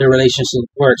their relationship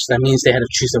work. So that means they had to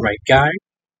choose the right guy.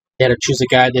 They had to choose a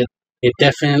guy that it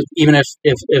definitely, even if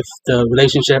the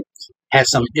relationship has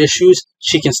some issues,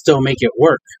 she can still make it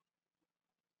work.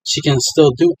 She can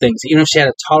still do things, even if she had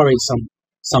to tolerate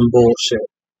some bullshit,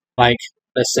 like,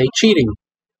 let's say, cheating.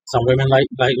 Some women like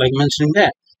mentioning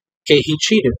that. Okay, he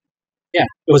cheated. Yeah,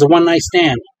 it was a one-night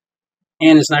stand,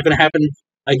 and it's not going to happen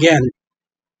again.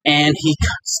 And he's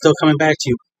still coming back to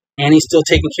you, and he's still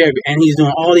taking care of you, and he's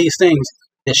doing all these things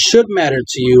that should matter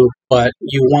to you, but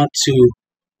you want to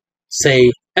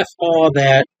say F all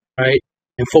that, right,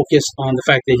 and focus on the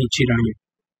fact that he cheated on you.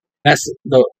 That's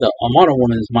the modern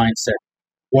woman's mindset.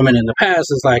 Woman in the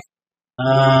past is like,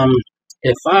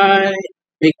 if I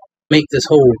make this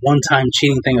whole one-time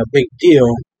cheating thing a big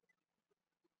deal,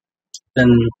 then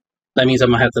that means I'm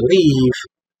going to have to leave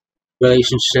the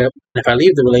relationship. And if I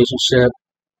leave the relationship,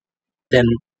 then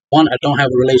one, I don't have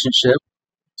a relationship,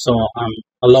 so I'm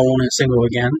alone and single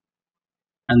again.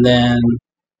 And then,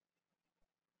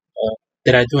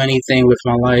 did I do anything with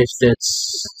my life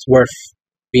that's worth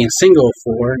being single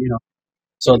for?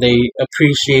 So they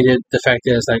appreciated the fact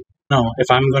that it's like, no, if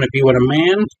I'm going to be with a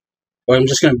man, or I'm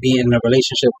just going to be in a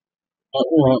relationship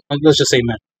well, let's just say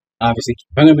men. Obviously,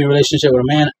 if I'm gonna be in a relationship with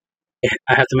a man,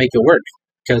 I have to make it work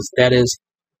because that is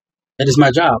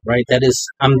my job, right?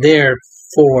 I'm there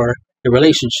for the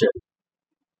relationship,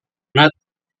 not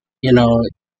you know.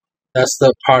 That's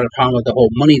the part of the problem with the whole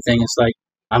money thing. It's like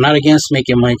I'm not against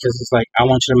making money because it's like I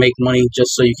want you to make money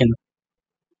just so you can,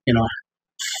 you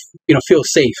know, feel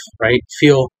safe, right?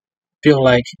 Feel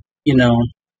like you know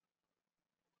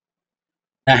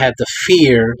not have the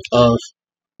fear of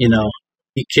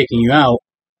me kicking you out.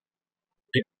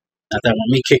 Not that one,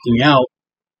 me kicking you out,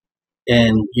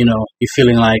 and you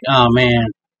feeling like, oh man,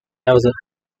 that was a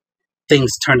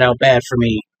things turned out bad for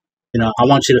me. I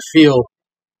want you to feel,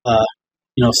 uh,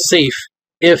 safe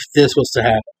if this was to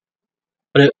happen.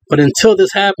 But until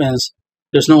this happens,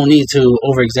 there's no need to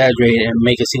over exaggerate and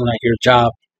make it seem like your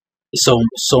job is so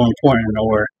important,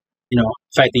 or the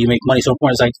fact that you make money so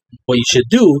important. It's like what you should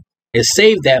do is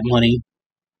save that money,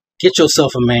 get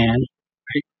yourself a man,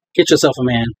 right? Get yourself a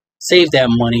man, save that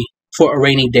money for a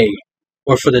rainy day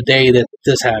or for the day that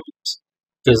this happens,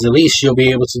 because at least you'll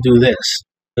be able to do this.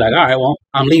 Like, all right, well,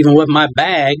 I'm leaving with my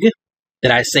bag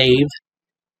that I saved.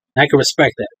 I can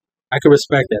respect that. I can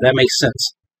respect that. That makes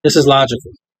sense. This is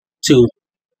logical to,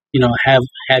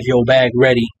 have your bag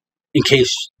ready in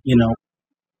case, you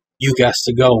got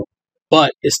to go.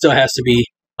 But it still has to be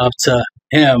up to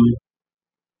him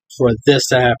for this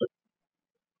to happen,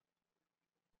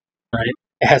 right?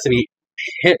 It has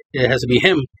to be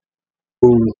him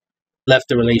who left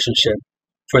the relationship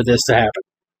for this to happen.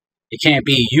 It can't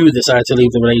be you decide to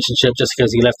leave the relationship just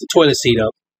because he left the toilet seat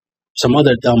up. Some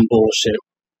other dumb bullshit.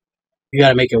 You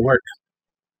gotta make it work.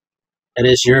 That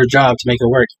is your job to make it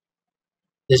work.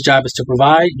 His job is to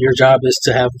provide. Your job is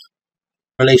to have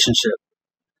a relationship.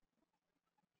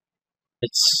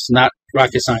 It's not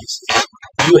rocket science.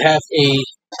 You have a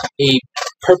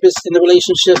purpose in the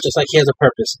relationship just like he has a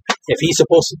purpose. If he's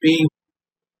supposed to be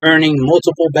earning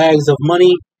multiple bags of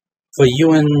money for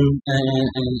you and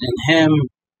him,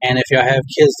 and if y'all have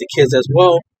kids, the kids as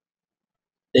well,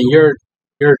 then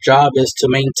your job is to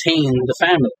maintain the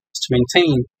family, to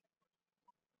maintain,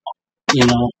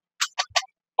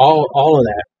 all of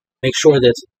that. Make sure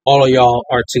that all of y'all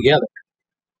are together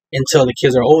until the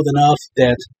kids are old enough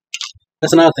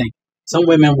that's another thing. Some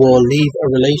women will leave a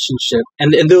relationship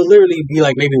and they'll literally be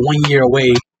like maybe 1 year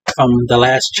away from the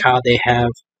last child they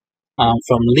have,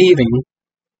 from leaving,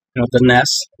 the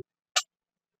nest.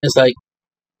 It's like,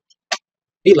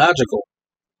 be logical.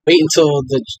 Wait until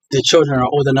the children are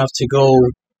old enough to go,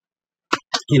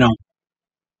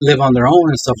 live on their own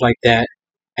and stuff like that,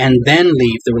 and then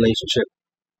leave the relationship.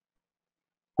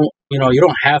 You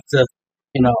don't have to,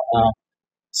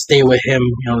 stay with him,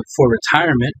 for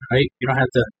retirement, right? You don't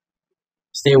have to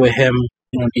stay with him,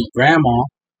 be grandma.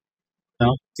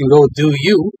 You can go do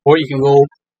you, or you can go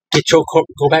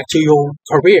go back to your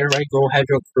career, right? Go have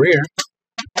your career.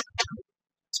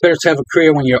 It's better to have a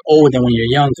career when you're old than when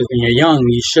you're young, because when you're young,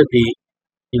 you should be,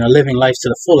 living life to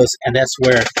the fullest, and that's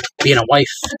where being a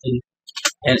wife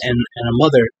and a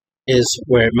mother is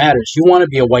where it matters. You want to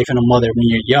be a wife and a mother when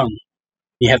you're young.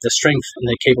 You have the strength and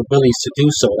the capabilities to do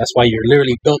so. That's why you're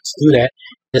literally built to do that.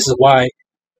 This is why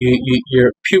you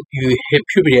hit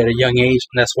puberty at a young age,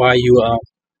 and that's why you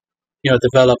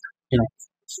develop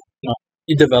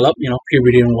you develop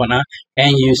puberty and whatnot,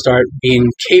 and you start being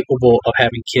capable of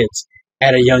having kids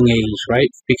at a young age,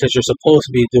 right? Because you're supposed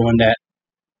to be doing that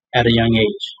at a young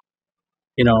age.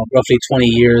 Roughly 20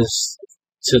 years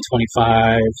to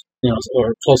 25,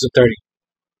 or close to 30.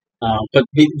 But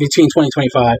between 20 and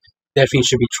 25, definitely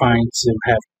should be trying to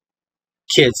have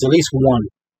kids, at least one,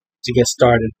 to get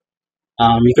started.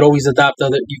 You could always adopt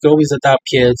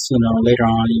kids, later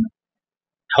on,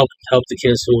 help the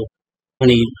kids who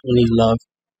need love.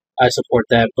 I support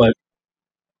that, but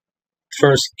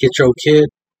first get your kid,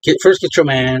 get your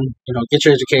man, get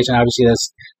your education. Obviously,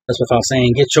 that's without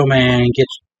saying. Get your man,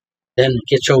 then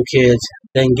get your kids,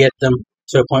 then get them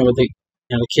to a point where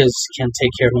the kids can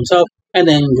take care of themselves, and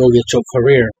then go get your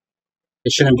career.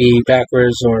 It shouldn't be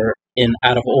backwards or in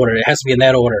out of order. It has to be in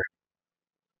that order.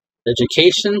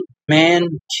 Education, man,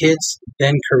 kids,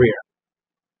 then career.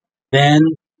 Then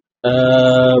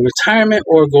retirement,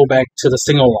 or go back to the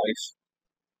single life.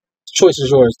 The choice is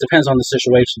yours. Depends on the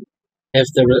situation. If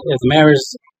the marriage,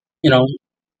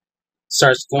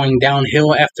 starts going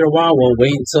downhill after a while, well,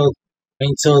 wait until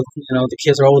the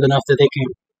kids are old enough that they can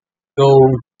go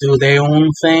do their own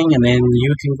thing, and then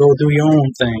you can go do your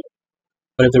own thing.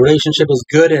 But if the relationship is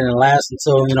good and it lasts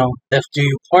until death do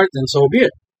you part, then so be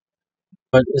it.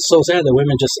 But it's so sad that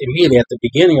women just immediately at the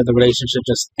beginning of the relationship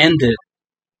just ended.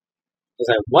 It's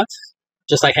like, what?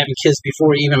 Just like having kids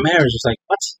before even marriage. It's like,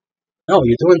 what? No,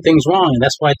 you're doing things wrong, and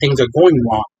that's why things are going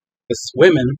wrong. Because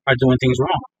women are doing things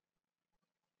wrong.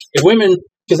 If women,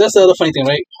 because that's the other funny thing,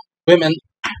 right? Women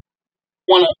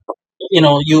want to,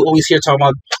 you always hear talk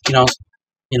about,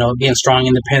 being strong,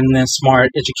 independent, smart,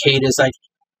 educated. It's like,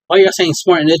 why are you saying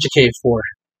smart and educated for?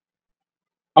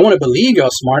 I want to believe y'all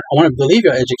smart. I want to believe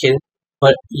y'all educated,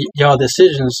 but y'all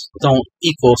decisions don't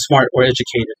equal smart or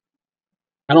educated.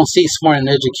 I don't see smart and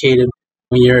educated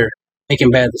when you're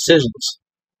making bad decisions.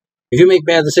 If you make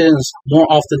bad decisions more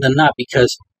often than not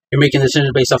because you're making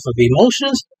decisions based off of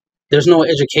emotions, there's no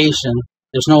education,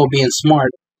 there's no being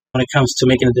smart when it comes to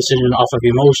making a decision off of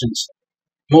emotions.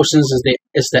 Emotions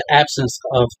is the absence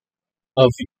of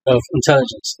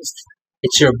intelligence.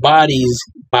 It's your body's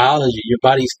biology, your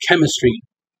body's chemistry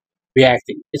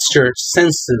reacting. It's your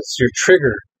senses, your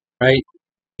trigger, right?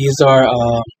 These are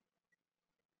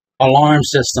alarm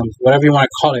systems, whatever you want to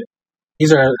call it.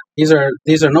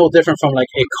 These are no different from like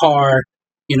a car,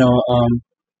 you know, um,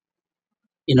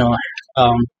 you know,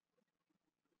 um,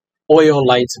 oil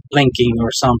lights blinking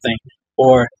or something,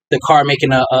 or the car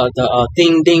making a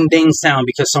ding ding ding sound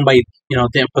because somebody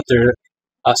didn't put their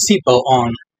seatbelt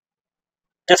on.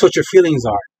 That's what your feelings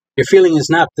are. Your feeling is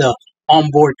not the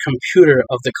onboard computer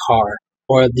of the car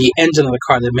or the engine of the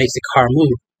car that makes the car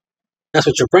move. That's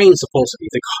what your brain's supposed to be,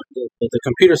 the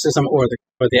computer system or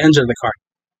the engine of the car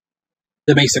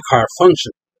that makes the car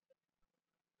function.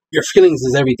 Your feelings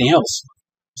is everything else.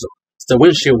 So it's the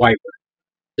windshield wiper.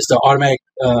 It's the automatic,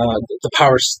 the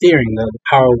power steering, the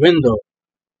power window.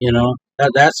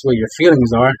 That's where your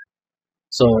feelings are.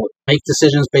 So make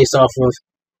decisions based off of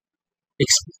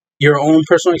your own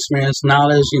personal experience,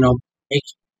 knowledge.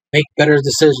 Make better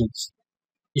decisions.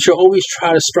 You should always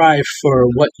try to strive for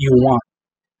what you want.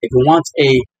 If you want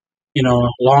a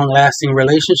long-lasting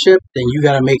relationship, then you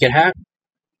got to make it happen.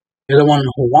 You're the one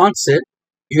who wants it.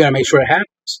 You got to make sure it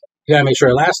happens. You got to make sure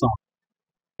it lasts long.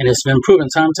 And it's been proven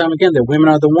time and time again that women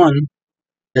are the one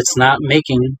that's not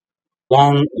making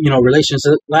long,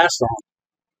 relationships last long.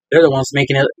 They're the ones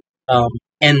making it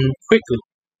end quickly.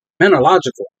 Men are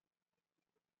logical.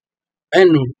 Men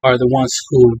are the ones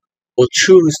who will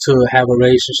choose to have a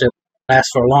relationship last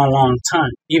for a long, long time.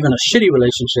 Even a shitty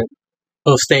relationship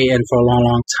will stay in for a long,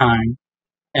 long time.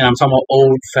 And I'm talking about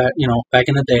old, back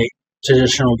in the day,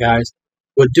 traditional guys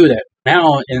would do that.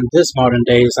 Now in this modern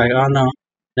day, it's like, oh no,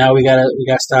 now we gotta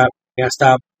stop,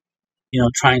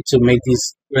 trying to make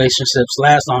these relationships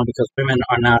last long because women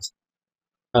are not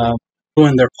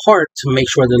doing their part to make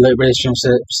sure the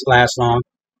relationships last long.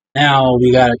 Now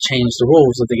we gotta change the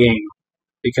rules of the game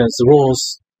because the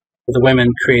rules that the women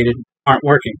created aren't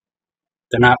working.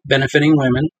 They're not benefiting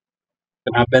women.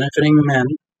 They're not benefiting men.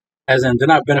 As in, they're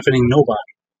not benefiting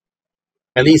nobody.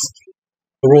 At least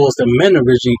the rules that men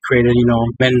originally created,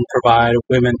 men provide,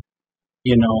 women,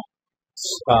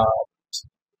 uh,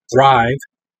 thrive.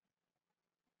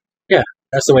 Yeah,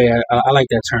 that's the way I like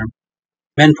that term.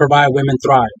 Men provide, women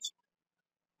thrive.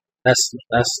 That's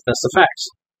the facts.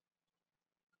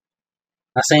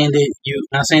 Not saying that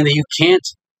you can't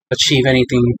achieve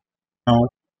anything,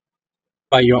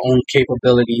 by your own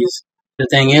capabilities. The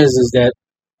thing is that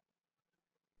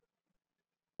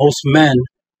most men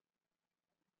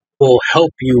will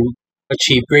help you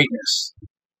achieve greatness,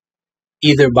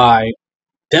 either by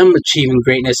them achieving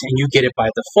greatness and you get it by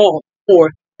default,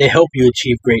 or they help you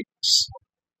achieve greatness.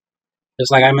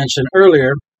 Just like I mentioned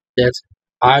earlier, that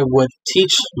I would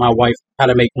teach my wife how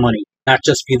to make money, not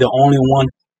just be the only one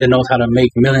that knows how to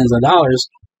make millions of dollars.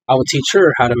 I would teach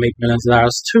her how to make millions of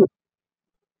dollars too,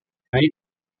 right?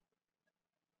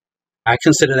 I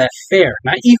consider that fair,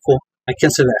 not equal. I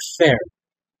consider that fair.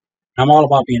 I'm all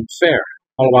about being fair,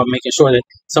 all about making sure that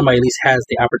somebody at least has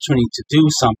the opportunity to do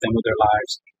something with their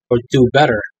lives or do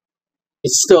better.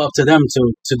 It's still up to them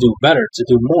to do better, to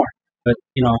do more. But,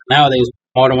 nowadays,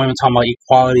 modern women talking about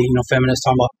equality, feminists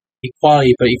talking about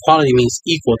equality, but equality means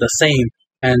equal, the same.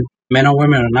 And men and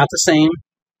women are not the same,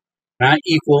 not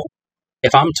equal.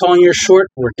 If I'm tall and you're short,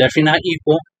 we're definitely not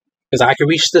equal, because I can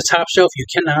reach the top shelf, you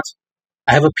cannot.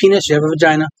 I have a penis, you have a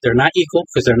vagina. They're not equal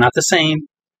because they're not the same.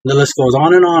 The list goes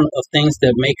on and on of things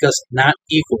that make us not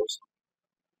equals.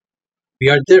 We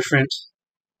are different,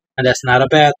 and that's not a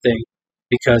bad thing,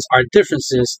 because our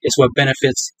differences is what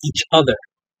benefits each other.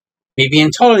 Me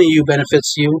being taller than you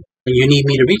benefits you when you need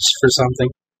me to reach for something.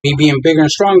 Me being bigger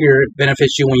and stronger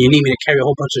benefits you when you need me to carry a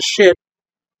whole bunch of shit.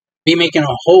 Me making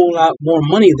a whole lot more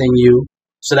money than you,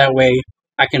 so that way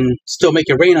I can still make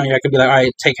it rain on you. I can be like, all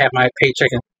right, take half my paycheck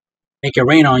and make it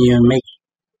rain on you and make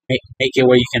it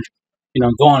where you can,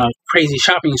 go on a crazy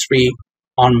shopping spree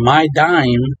on my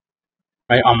dime,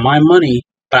 right, on my money,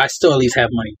 but I still at least have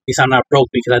money. At least I'm not broke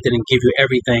because I didn't give you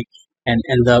everything and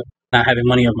end up not having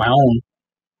money of my own.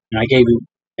 I gave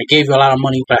you a lot of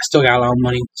money, but I still got a lot of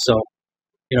money, so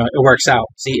it works out.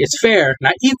 See, it's fair,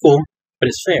 not equal, but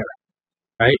it's fair,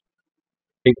 right?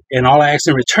 And all I ask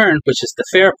in return, which is the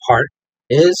fair part,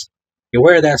 is you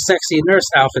wear that sexy nurse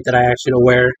outfit that I asked you to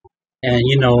wear, and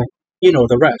you know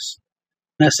the rest.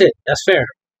 And that's it. That's fair.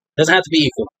 Doesn't have to be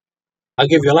equal. I'll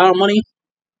give you a lot of money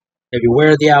if you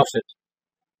wear the outfit.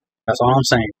 That's all I'm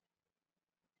saying.